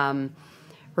I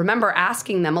remember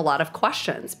asking them a lot of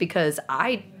questions because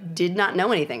I did not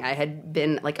know anything. I had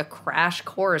been like a crash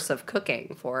course of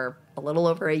cooking for a little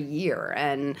over a year.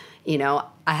 And, you know,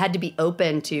 I had to be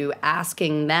open to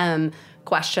asking them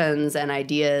questions and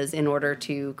ideas in order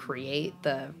to create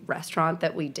the restaurant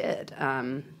that we did.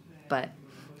 But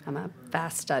I'm a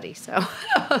fast study, so.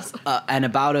 And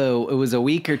it was a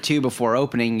week or two before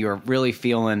opening, you were really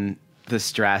feeling the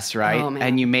stress, right? Oh, man.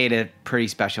 And you made a pretty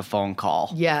special phone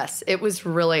call. Yes, it was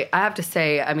really, I have to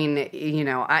say, I mean, you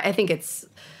know, I think it's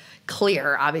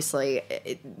clear, obviously.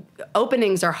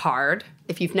 Openings are hard.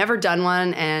 If you've never done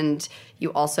one and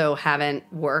you also haven't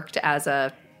worked as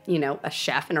a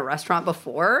chef in a restaurant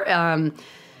before,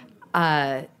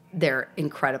 they're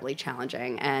incredibly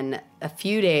challenging. And a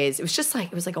few days, it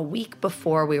was like a week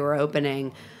before we were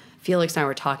opening, Felix and I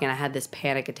were talking. I had this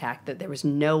panic attack that there was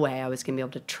no way I was going to be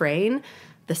able to train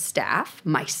the staff,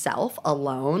 myself,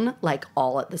 alone, like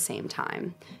all at the same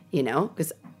time,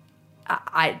 because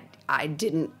I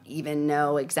didn't even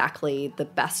know exactly the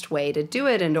best way to do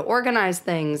it and to organize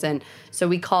things. And so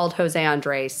we called Jose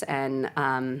Andres,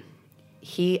 and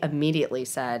he immediately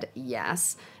said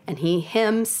yes. And he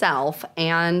himself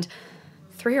and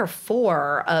 3 or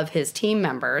 4 of his team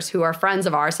members who are friends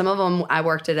of ours, some of them I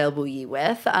worked at El Bulli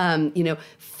with,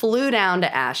 flew down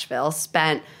to Asheville,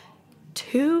 spent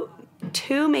 2,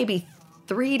 maybe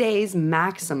 3 days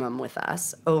maximum with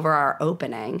us over our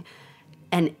opening,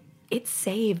 and it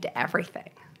saved everything.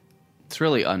 It's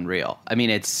really unreal. I mean,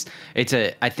 I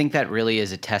think that really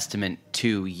is a testament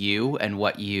to you and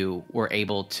what you were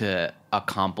able to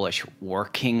accomplish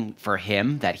working for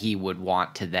him, that he would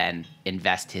want to then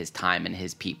invest his time and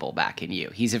his people back in you.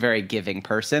 He's a very giving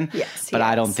person, but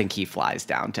I don't think he flies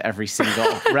down to every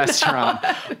single restaurant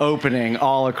opening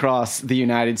all across the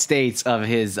United States of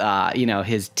his,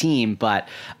 his team. But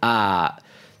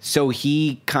so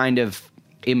he kind of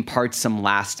imparts some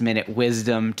last minute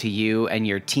wisdom to you and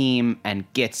your team and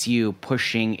gets you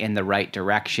pushing in the right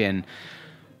direction.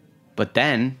 But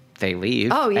then they leave.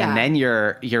 Oh, yeah. And then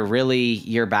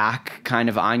you're back kind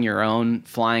of on your own,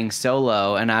 flying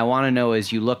solo. And I want to know,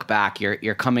 as you look back,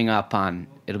 you're coming up on,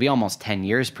 it'll be almost 10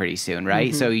 years pretty soon,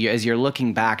 right? Mm-hmm. So as you're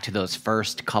looking back to those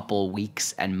first couple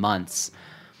weeks and months,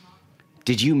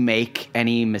 did you make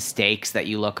any mistakes that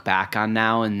you look back on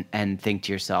now and think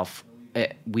to yourself,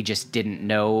 we just didn't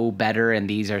know better and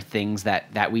these are things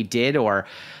that we did? Or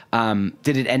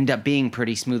did it end up being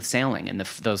pretty smooth sailing in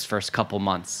those first couple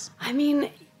months? I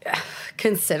mean,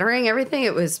 considering everything,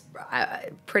 it was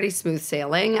pretty smooth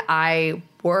sailing. I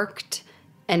worked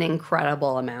an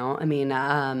incredible amount. I mean,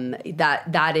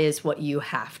 that is what you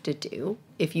have to do.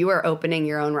 If you are opening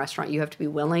your own restaurant, you have to be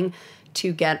willing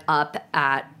to get up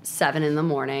at 7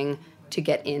 a.m, to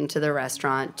get into the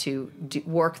restaurant, to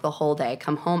work the whole day,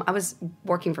 come home. I was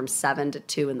working from 7 to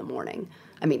 2 in the morning.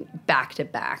 I mean, back to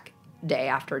back, day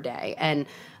after day. And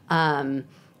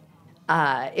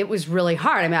it was really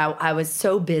hard. I mean, I was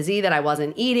so busy that I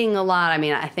wasn't eating a lot. I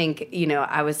mean, I think,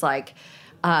 I was like,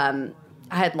 I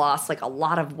had lost like a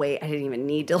lot of weight I didn't even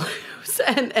need to lose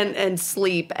and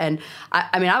sleep. And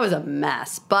I was a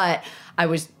mess, but I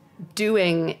was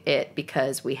doing it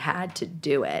because we had to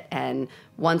do it. And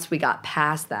once we got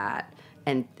past that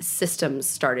and systems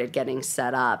started getting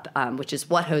set up, which is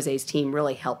what Jose's team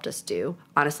really helped us do.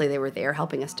 Honestly, they were there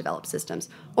helping us develop systems,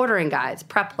 ordering guides,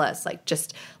 prep lists,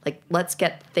 let's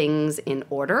get things in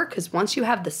order. Because once you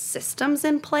have the systems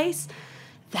in place,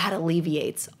 that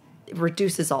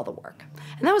reduces all the work.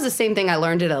 And that was the same thing I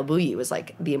learned at El Bulli, was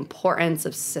like the importance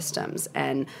of systems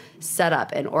and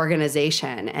setup and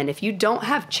organization. And if you don't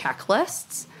have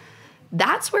checklists,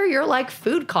 that's where your like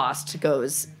food cost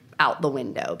goes out the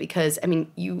window, because I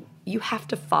mean, you have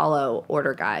to follow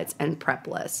order guides and prep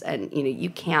lists, and you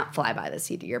can't fly by the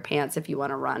seat of your pants if you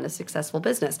want to run a successful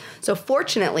business. So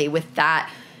fortunately, with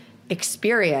that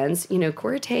experience,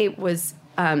 Kurete was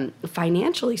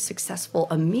financially successful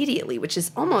immediately, which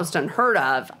is almost unheard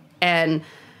of. And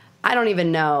I don't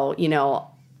even know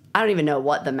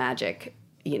what the magic,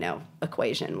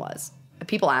 equation was.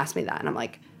 People ask me that, and I'm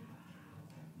like,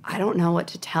 I don't know what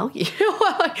to tell you.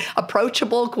 Like,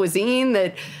 approachable cuisine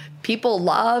that people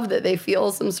love, that they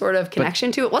feel some sort of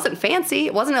connection to. It wasn't fancy.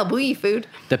 It wasn't El Bulli food.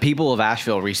 The people of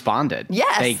Asheville responded.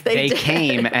 Yes, they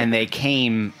came, and they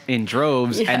came in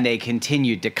droves, and they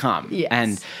continued to come.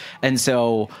 Yes. And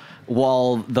so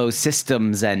while those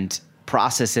systems and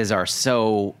processes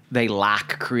they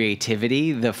lack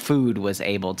creativity, the food was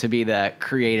able to be the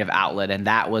creative outlet, and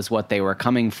that was what they were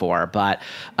coming for. But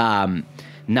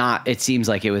it seems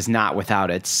like it was not without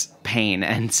its pain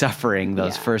and suffering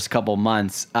those first couple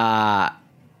months. I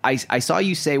saw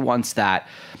you say once that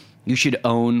you should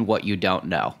own what you don't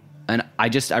know. And I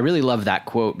really love that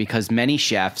quote, because many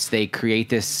chefs, they create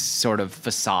this sort of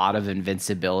facade of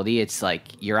invincibility. It's like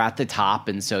you're at the top,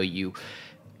 and so you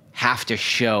have to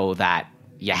show that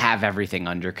you have everything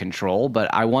under control.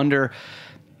 But I wonder,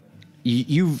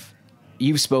 you've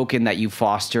spoken that you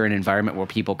foster an environment where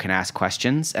people can ask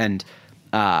questions, and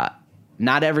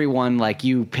not everyone like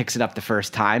you picks it up the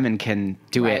first time and can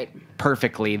do it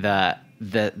perfectly the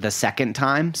second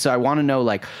time. So I want to know,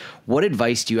 like, what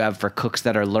advice do you have for cooks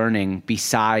that are learning,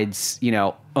 besides,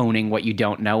 owning what you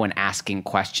don't know and asking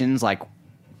questions? Like,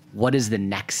 what is the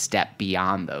next step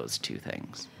beyond those two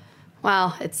things?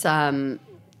 Well, it's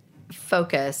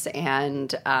focus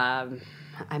and,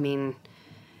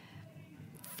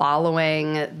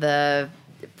 following the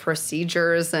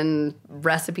procedures and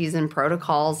recipes and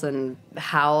protocols and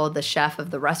how the chef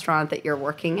of the restaurant that you're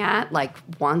working at like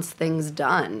wants things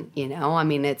done. I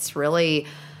mean, it's really,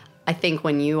 I think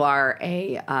when you are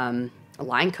a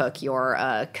line cook, you're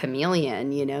a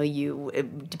chameleon. You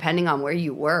depending on where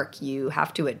you work, you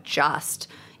have to adjust.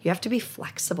 You have to be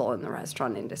flexible in the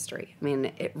restaurant industry. I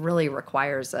mean, it really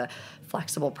requires a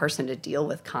flexible person to deal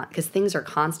with because things are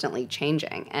constantly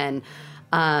changing. And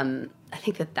I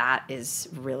think that is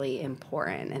really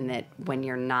important, and that when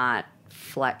you're not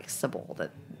flexible,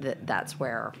 that's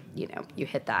where, you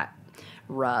hit that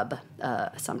rub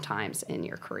sometimes in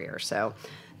your career. So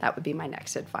that would be my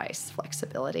next advice,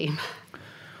 flexibility.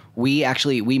 We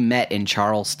met in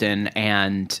Charleston,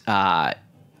 and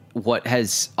what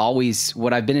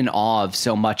I've been in awe of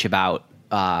so much about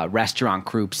restaurant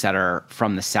groups that are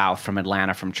from the South, from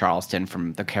Atlanta, from Charleston,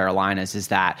 from the Carolinas, is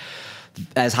that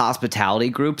as hospitality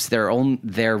groups,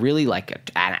 they're really like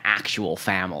an actual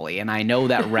family. And I know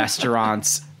that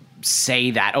restaurants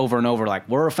say that over and over, like,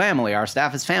 we're a family, our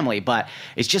staff is family, but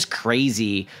it's just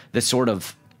crazy the sort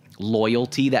of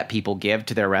loyalty that people give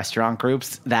to their restaurant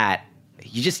groups that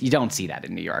you don't see that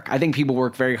in New York. I think people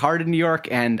work very hard in New York,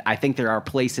 and I think there are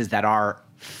places that are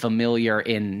familiar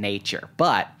in nature.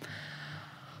 But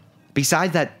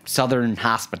besides that Southern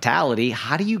hospitality,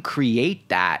 how do you create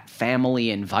that family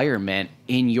environment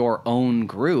in your own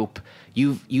group?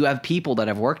 You have people that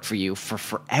have worked for you for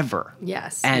forever.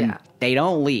 Yes. And they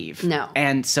don't leave. No.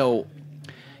 And so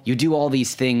you do all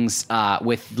these things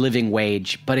with living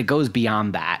wage, but it goes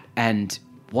beyond that. And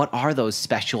what are those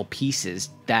special pieces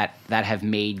that have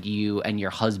made you and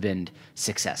your husband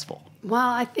successful? Well,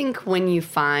 I think when you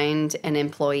find an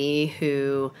employee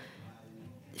who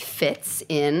fits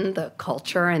in the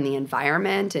culture and the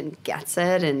environment and gets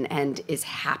it and is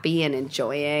happy and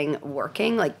enjoying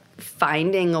working, like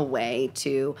finding a way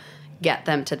to get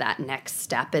them to that next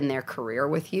step in their career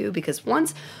with you. Because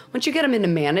once you get them into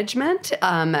management,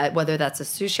 whether that's a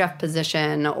sous chef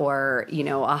position or,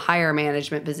 a higher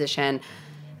management position,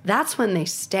 that's when they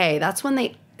stay. That's when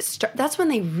they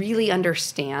really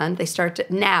understand. They start to,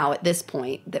 now at this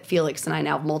point that Felix and I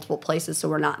now have multiple places, so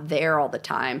we're not there all the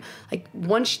time. Like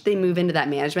once they move into that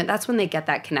management, that's when they get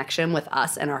that connection with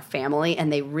us and our family,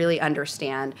 and they really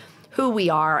understand who we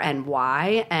are and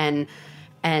why,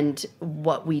 and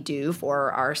what we do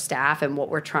for our staff and what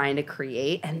we're trying to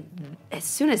create. And as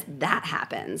soon as that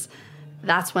happens,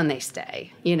 that's when they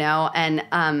stay,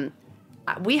 and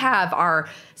we have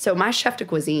my chef de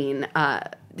cuisine,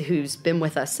 who's been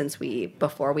with us since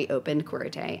before we opened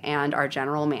Kurete, and our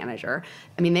general manager.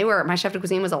 I mean, my chef de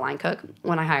cuisine was a line cook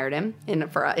when I hired him, and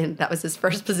that was his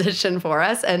first position for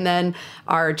us. And then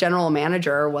our general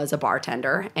manager was a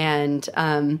bartender, and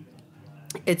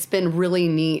it's been really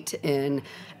neat in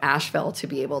Asheville to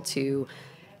be able to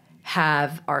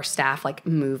have our staff like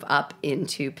move up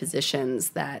into positions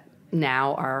that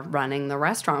now are running the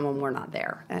restaurant when we're not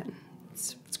there, and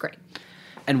it's great.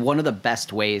 And one of the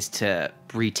best ways to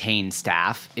retain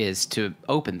staff is to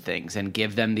open things and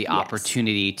give them the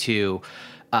opportunity to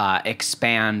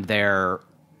expand their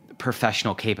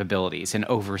professional capabilities and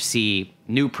oversee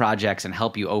new projects and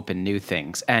help you open new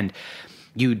things. And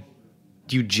you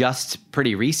just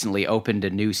pretty recently opened a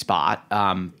new spot,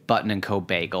 Button & Co.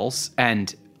 Bagels.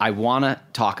 And I want to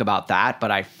talk about that, but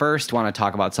I first want to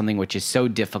talk about something which is so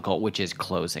difficult, which is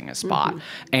closing a spot.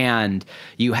 Mm-hmm. And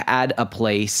you had a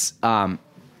place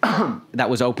that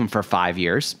was open for 5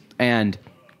 years, and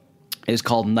it was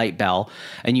called Night Bell,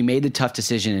 and you made the tough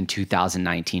decision in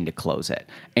 2019 to close it.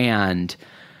 And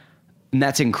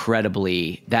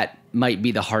that might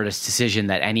be the hardest decision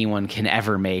that anyone can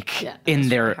ever make in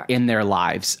their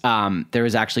lives. There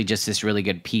was actually just this really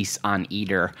good piece on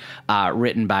Eater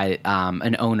written by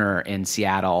an owner in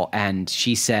Seattle, and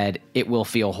she said, "It will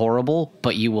feel horrible,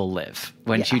 but you will live,"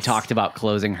 when she talked about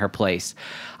closing her place.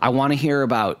 I want to hear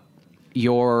about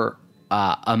your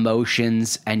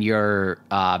emotions and your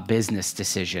business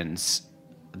decisions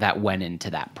that went into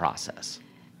that process.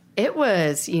 It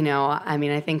was,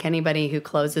 I think anybody who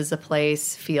closes a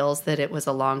place feels that it was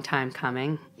a long time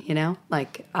coming,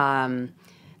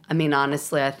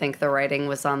 honestly, I think the writing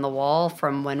was on the wall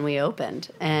from when we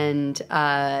opened. And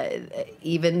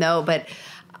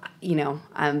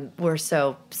we're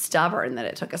so stubborn that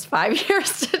it took us 5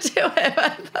 years to do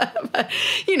it,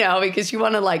 because you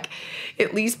want to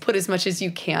at least put as much as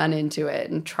you can into it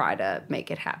and try to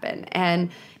make it happen. And,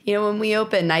 when we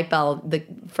opened Night Bell,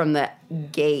 from the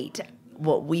gate,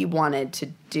 what we wanted to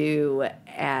do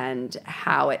and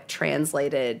how it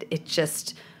translated,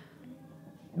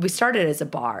 we started as a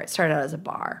bar. It started out as a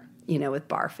bar. with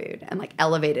bar food and like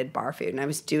elevated bar food. And I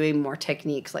was doing more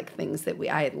techniques, like things that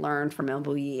I had learned from El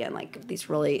Bulli and like these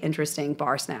really interesting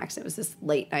bar snacks. It was this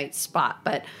late night spot,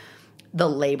 but the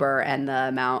labor and the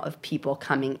amount of people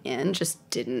coming in just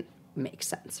didn't make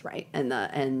sense, right? And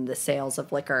the sales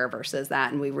of liquor versus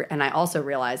that. And I also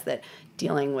realized that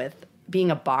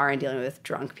being a bar and dealing with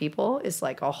drunk people is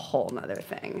like a whole nother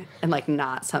thing and like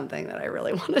not something that I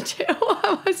really want to do.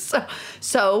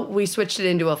 So we switched it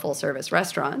into a full service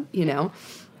restaurant,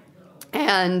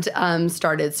 and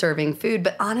started serving food.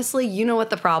 But honestly, you know what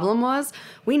the problem was?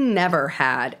 We never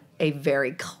had a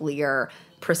very clear,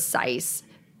 precise,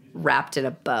 wrapped in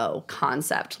a bow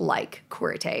concept like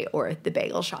Curate or the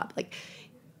bagel shop. Like,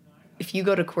 if you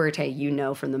go to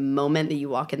Curate, from the moment that you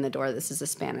walk in the door, this is a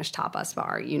Spanish tapas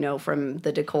bar. From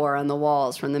the decor on the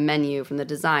walls, from the menu, from the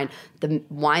design. The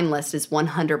wine list is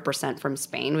 100% from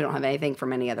Spain. We don't have anything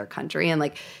from any other country. And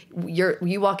like,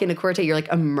 you walk into Curate, you're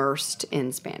like immersed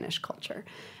in Spanish culture.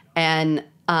 And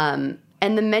the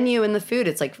menu and the food,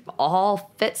 it's like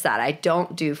all fits that. I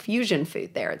don't do fusion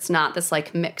food there. It's not this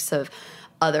like mix of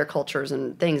other cultures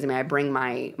and things. I mean, I bring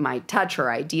my touch or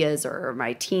ideas or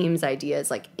my team's ideas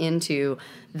like into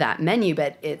that menu,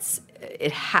 but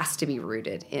it has to be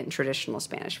rooted in traditional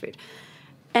Spanish food.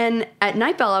 And at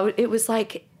Night Bell, it was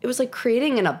like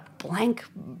creating in a blank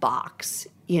box,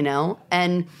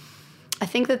 And I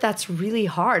think that that's really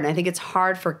hard. And I think it's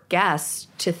hard for guests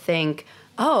to think,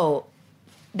 oh,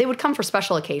 they would come for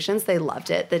special occasions. They loved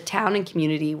it. The town and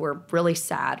community were really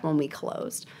sad when we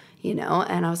closed. And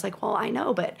I was like, well, I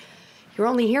know, but you're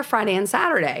only here Friday and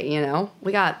Saturday,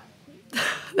 we got,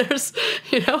 there's,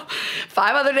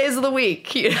 5 other days of the week,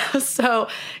 so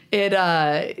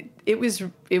it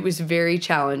was very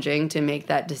challenging to make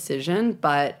that decision.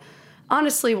 But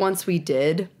honestly, once we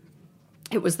did,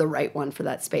 it was the right one for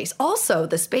that space. Also,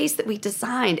 the space that we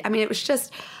designed, I mean, it was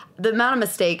just the amount of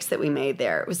mistakes that we made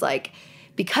there. It was like,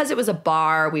 because it was a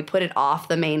bar, we put it off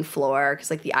the main floor because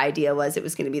like the idea was it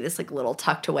was going to be this like little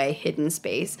tucked away hidden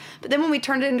space. But then when we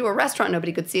turned it into a restaurant,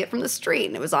 nobody could see it from the street,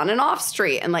 and it was on an off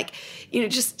street, and like,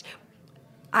 just,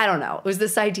 I don't know. It was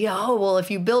this idea, oh, well,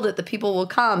 if you build it, the people will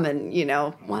come, and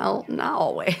well, not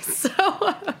always.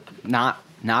 So not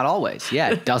always. Yeah,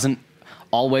 it doesn't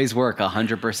always work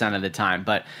 100% of the time,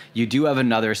 but you do have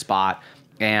another spot,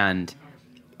 and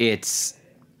it's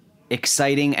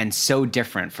exciting and so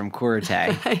different from Curate.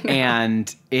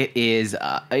 And it is,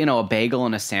 a bagel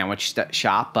and a sandwich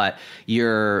shop, but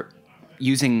you're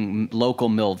using local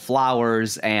milled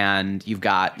flours, and you've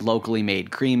got locally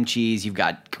made cream cheese. You've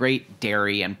got great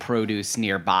dairy and produce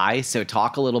nearby. So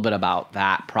talk a little bit about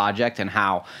that project and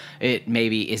how it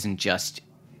maybe isn't just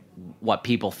what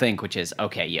people think, which is,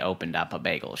 okay, you opened up a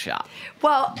bagel shop.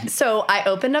 Well, so I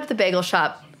opened up the bagel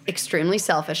shop extremely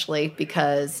selfishly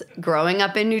because growing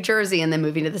up in New Jersey and then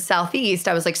moving to the Southeast,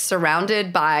 I was like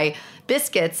surrounded by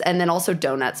biscuits and then also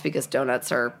donuts because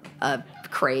donuts are a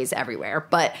craze everywhere.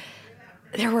 But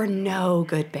there were no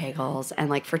good bagels. And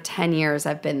like for 10 years,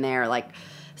 I've been there like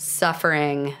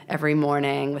suffering every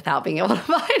morning without being able to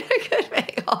find a good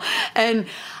bagel. And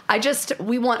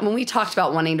when we talked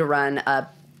about wanting to run a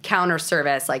counter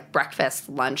service, like breakfast,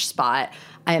 lunch spot,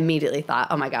 I immediately thought,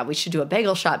 oh my God, we should do a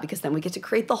bagel shop because then we get to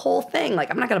create the whole thing.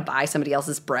 Like, I'm not going to buy somebody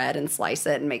else's bread and slice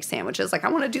it and make sandwiches. Like, I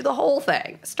want to do the whole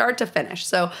thing, start to finish.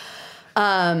 So,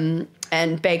 and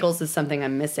bagels is something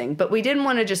I'm missing. But we didn't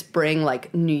want to just bring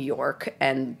like New York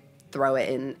and throw it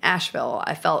in Asheville.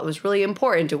 I felt it was really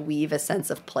important to weave a sense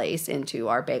of place into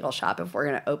our bagel shop if we're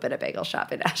going to open a bagel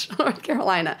shop in Asheville, North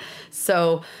Carolina.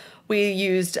 So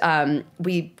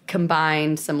we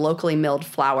combined some locally milled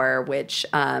flour, which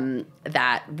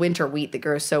that winter wheat that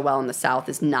grows so well in the South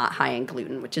is not high in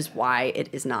gluten, which is why it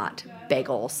is not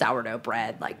bagel, sourdough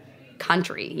bread, like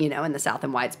country, in the South,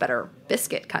 and why it's better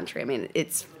biscuit country. I mean,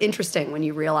 it's interesting when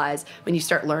you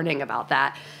start learning about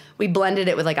that. We blended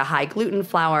it with like a high gluten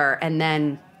flour, and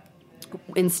then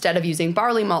instead of using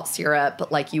barley malt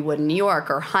syrup like you would in New York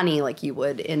or honey like you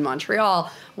would in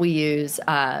Montreal, we use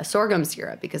sorghum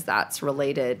syrup because that's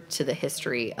related to the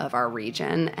history of our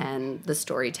region and the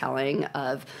storytelling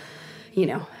of,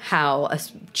 how a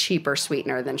cheaper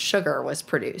sweetener than sugar was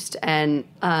produced. And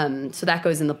so that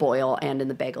goes in the boil and in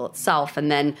the bagel itself.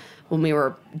 And then when we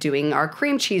were doing our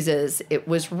cream cheeses, it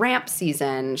was ramp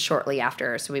season shortly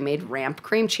after. So we made ramp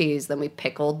cream cheese. Then we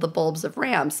pickled the bulbs of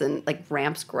ramps, and like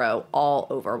ramps grow all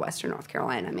over Western North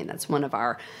Carolina. I mean, that's one of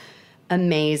our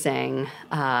amazing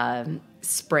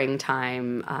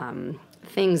springtime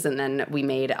things. And then we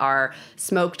made our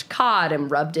smoked cod and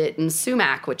rubbed it in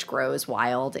sumac, which grows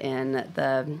wild in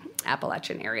the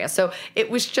Appalachian area. So it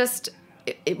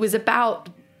was about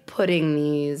putting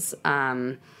these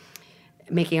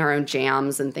making our own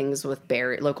jams and things with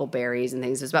local berries and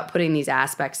things. It's about putting these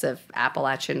aspects of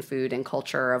Appalachian food and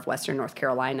culture of Western North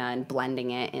Carolina and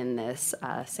blending it in this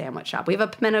sandwich shop. We have a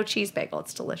pimento cheese bagel.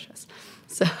 It's delicious.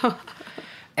 So,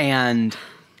 and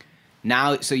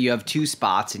now, so you have 2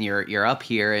 spots, and you're up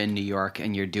here in New York,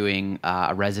 and you're doing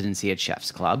a residency at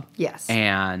Chef's Club. Yes.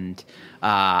 And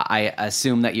I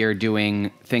assume that you're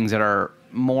doing things that are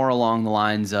more along the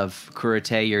lines of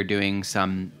Curate. You're doing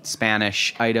some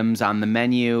Spanish items on the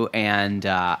menu, and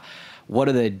what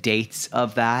are the dates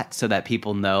of that so that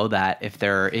people know that if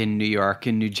they're in New York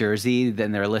and New Jersey,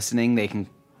 then they're listening, they can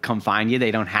come find you.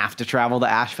 They don't have to travel to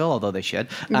Asheville, although they should.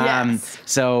 Yes.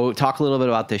 So talk a little bit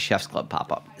about this Chef's Club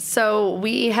pop-up. So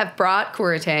we have brought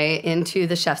Curate into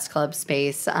the Chef's Club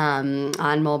space on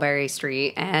Mulberry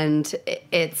Street, and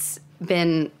it's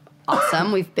been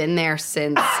awesome. We've been there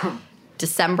since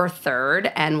December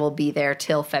 3rd, and we'll be there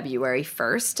till February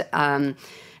 1st.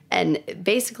 And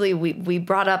basically, we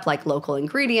brought up like local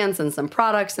ingredients and some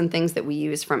products and things that we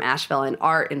use from Asheville and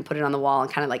art and put it on the wall and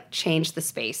kind of like change the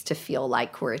space to feel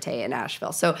like Curate in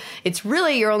Asheville. So it's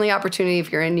really your only opportunity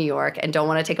if you're in New York and don't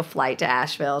want to take a flight to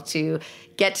Asheville to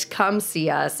get to come see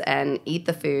us and eat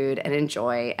the food and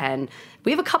enjoy. And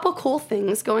we have a couple cool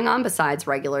things going on besides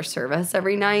regular service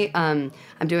every night. I'm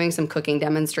doing some cooking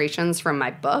demonstrations from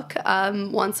my book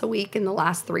once a week in the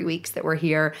last 3 weeks that we're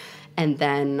here. And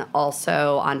then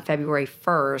also on February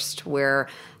 1st, we're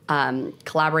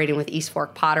collaborating with East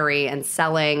Fork Pottery and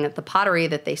selling the pottery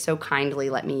that they so kindly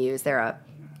let me use. They're a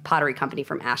pottery company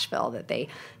from Asheville that they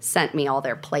sent me all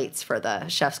their plates for the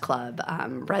Chef's Club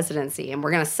residency. And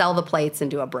we're going to sell the plates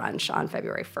and do a brunch on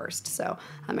February 1st. So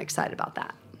I'm excited about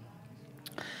that.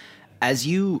 As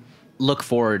you look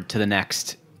forward to the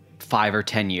next 5 or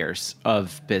 10 years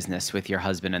of business with your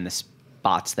husband and the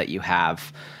spots that you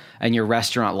have and your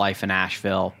restaurant life in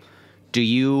Asheville, do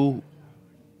you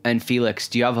and Felix,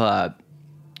 do you have a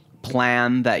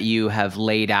plan that you have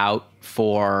laid out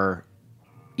for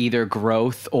either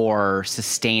growth or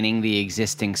sustaining the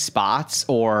existing spots,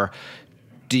 or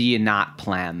do you not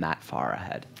plan that far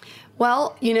ahead?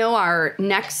 Well, you know, our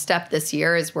next step this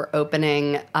year is we're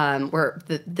opening,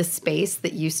 the space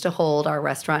that used to hold our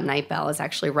restaurant Night Bell is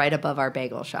actually right above our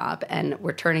bagel shop, and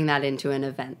we're turning that into an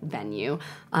event venue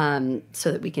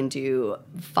so that we can do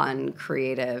fun,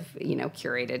 creative,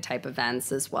 curated type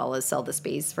events as well as sell the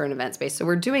space for an event space. So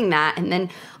we're doing that. And then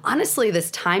honestly,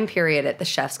 this time period at the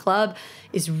Chef's Club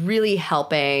is really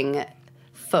helping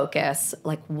focus,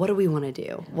 like, what do we want to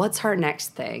do? What's our next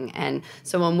thing? And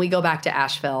so when we go back to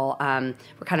Asheville,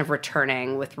 we're kind of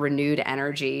returning with renewed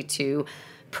energy to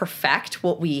perfect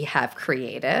what we have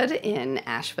created in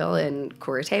Asheville and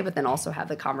Curate, but then also have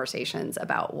the conversations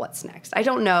about what's next. I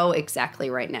don't know exactly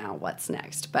right now what's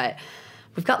next, but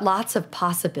we've got lots of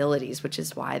possibilities, which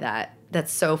is why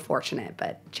that's so fortunate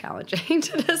but challenging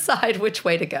to decide which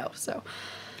way to go. So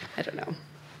I don't know.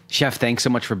 Chef, thanks so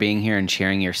much for being here and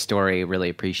sharing your story. Really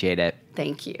appreciate it.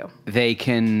 Thank you. They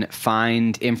can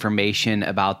find information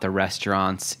about the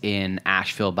restaurants in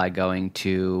Asheville by going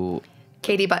to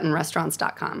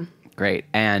KatieButtonRestaurants.com. Great.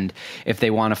 And if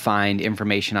they want to find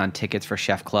information on tickets for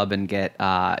Chef Club and get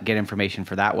information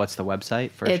for that, what's the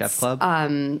website for Chef Club?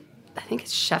 I think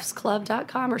it's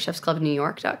chefsclub.com or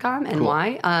chefsclubnewyork.com, Cool.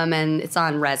 NY. And it's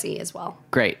on Resi as well.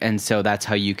 Great. And so that's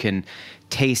how you can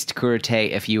taste Curate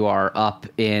if you are up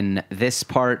in this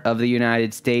part of the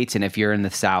United States. And if you're in the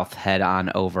South, head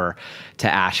on over to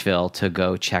Asheville to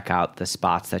go check out the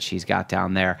spots that she's got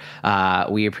down there.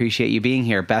 We appreciate you being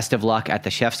here. Best of luck at the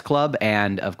Chef's Club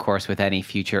and, of course, with any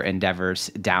future endeavors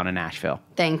down in Asheville.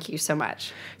 Thank you so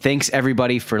much. Thanks,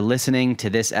 everybody, for listening to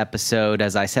this episode.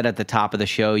 As I said at the top of the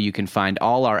show, you can find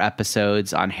all our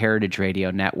episodes on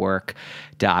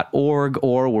heritageradionetwork.org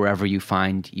or wherever you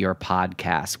find your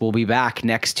podcasts. We'll be back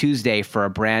next Tuesday for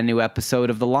a brand new episode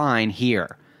of The Line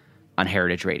here on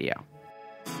Heritage Radio.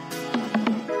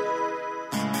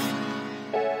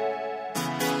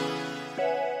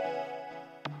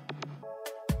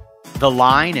 The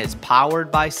Line is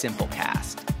powered by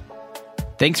Simplecast.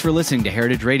 Thanks for listening to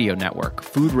Heritage Radio Network,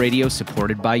 food radio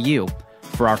supported by you.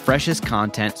 For our freshest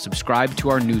content, subscribe to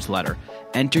our newsletter.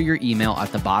 Enter your email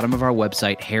at the bottom of our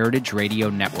website,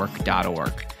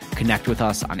 heritageradionetwork.org. Connect with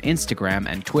us on Instagram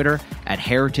and Twitter at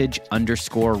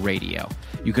heritage_radio.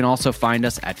 You can also find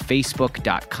us at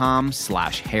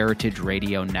facebook.com/Heritage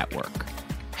Radio Network.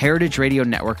 Heritage Radio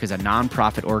Network is a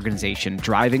nonprofit organization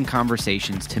driving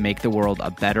conversations to make the world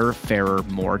a better, fairer,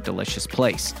 more delicious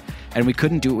place. And we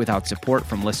couldn't do it without support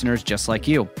from listeners just like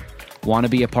you. Want to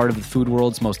be a part of the food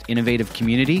world's most innovative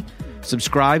community?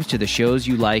 Subscribe to the shows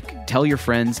you like, tell your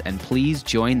friends, and please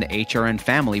join the HRN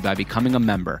family by becoming a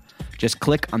member. Just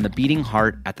click on the beating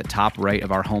heart at the top right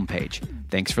of our homepage.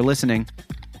 Thanks for listening.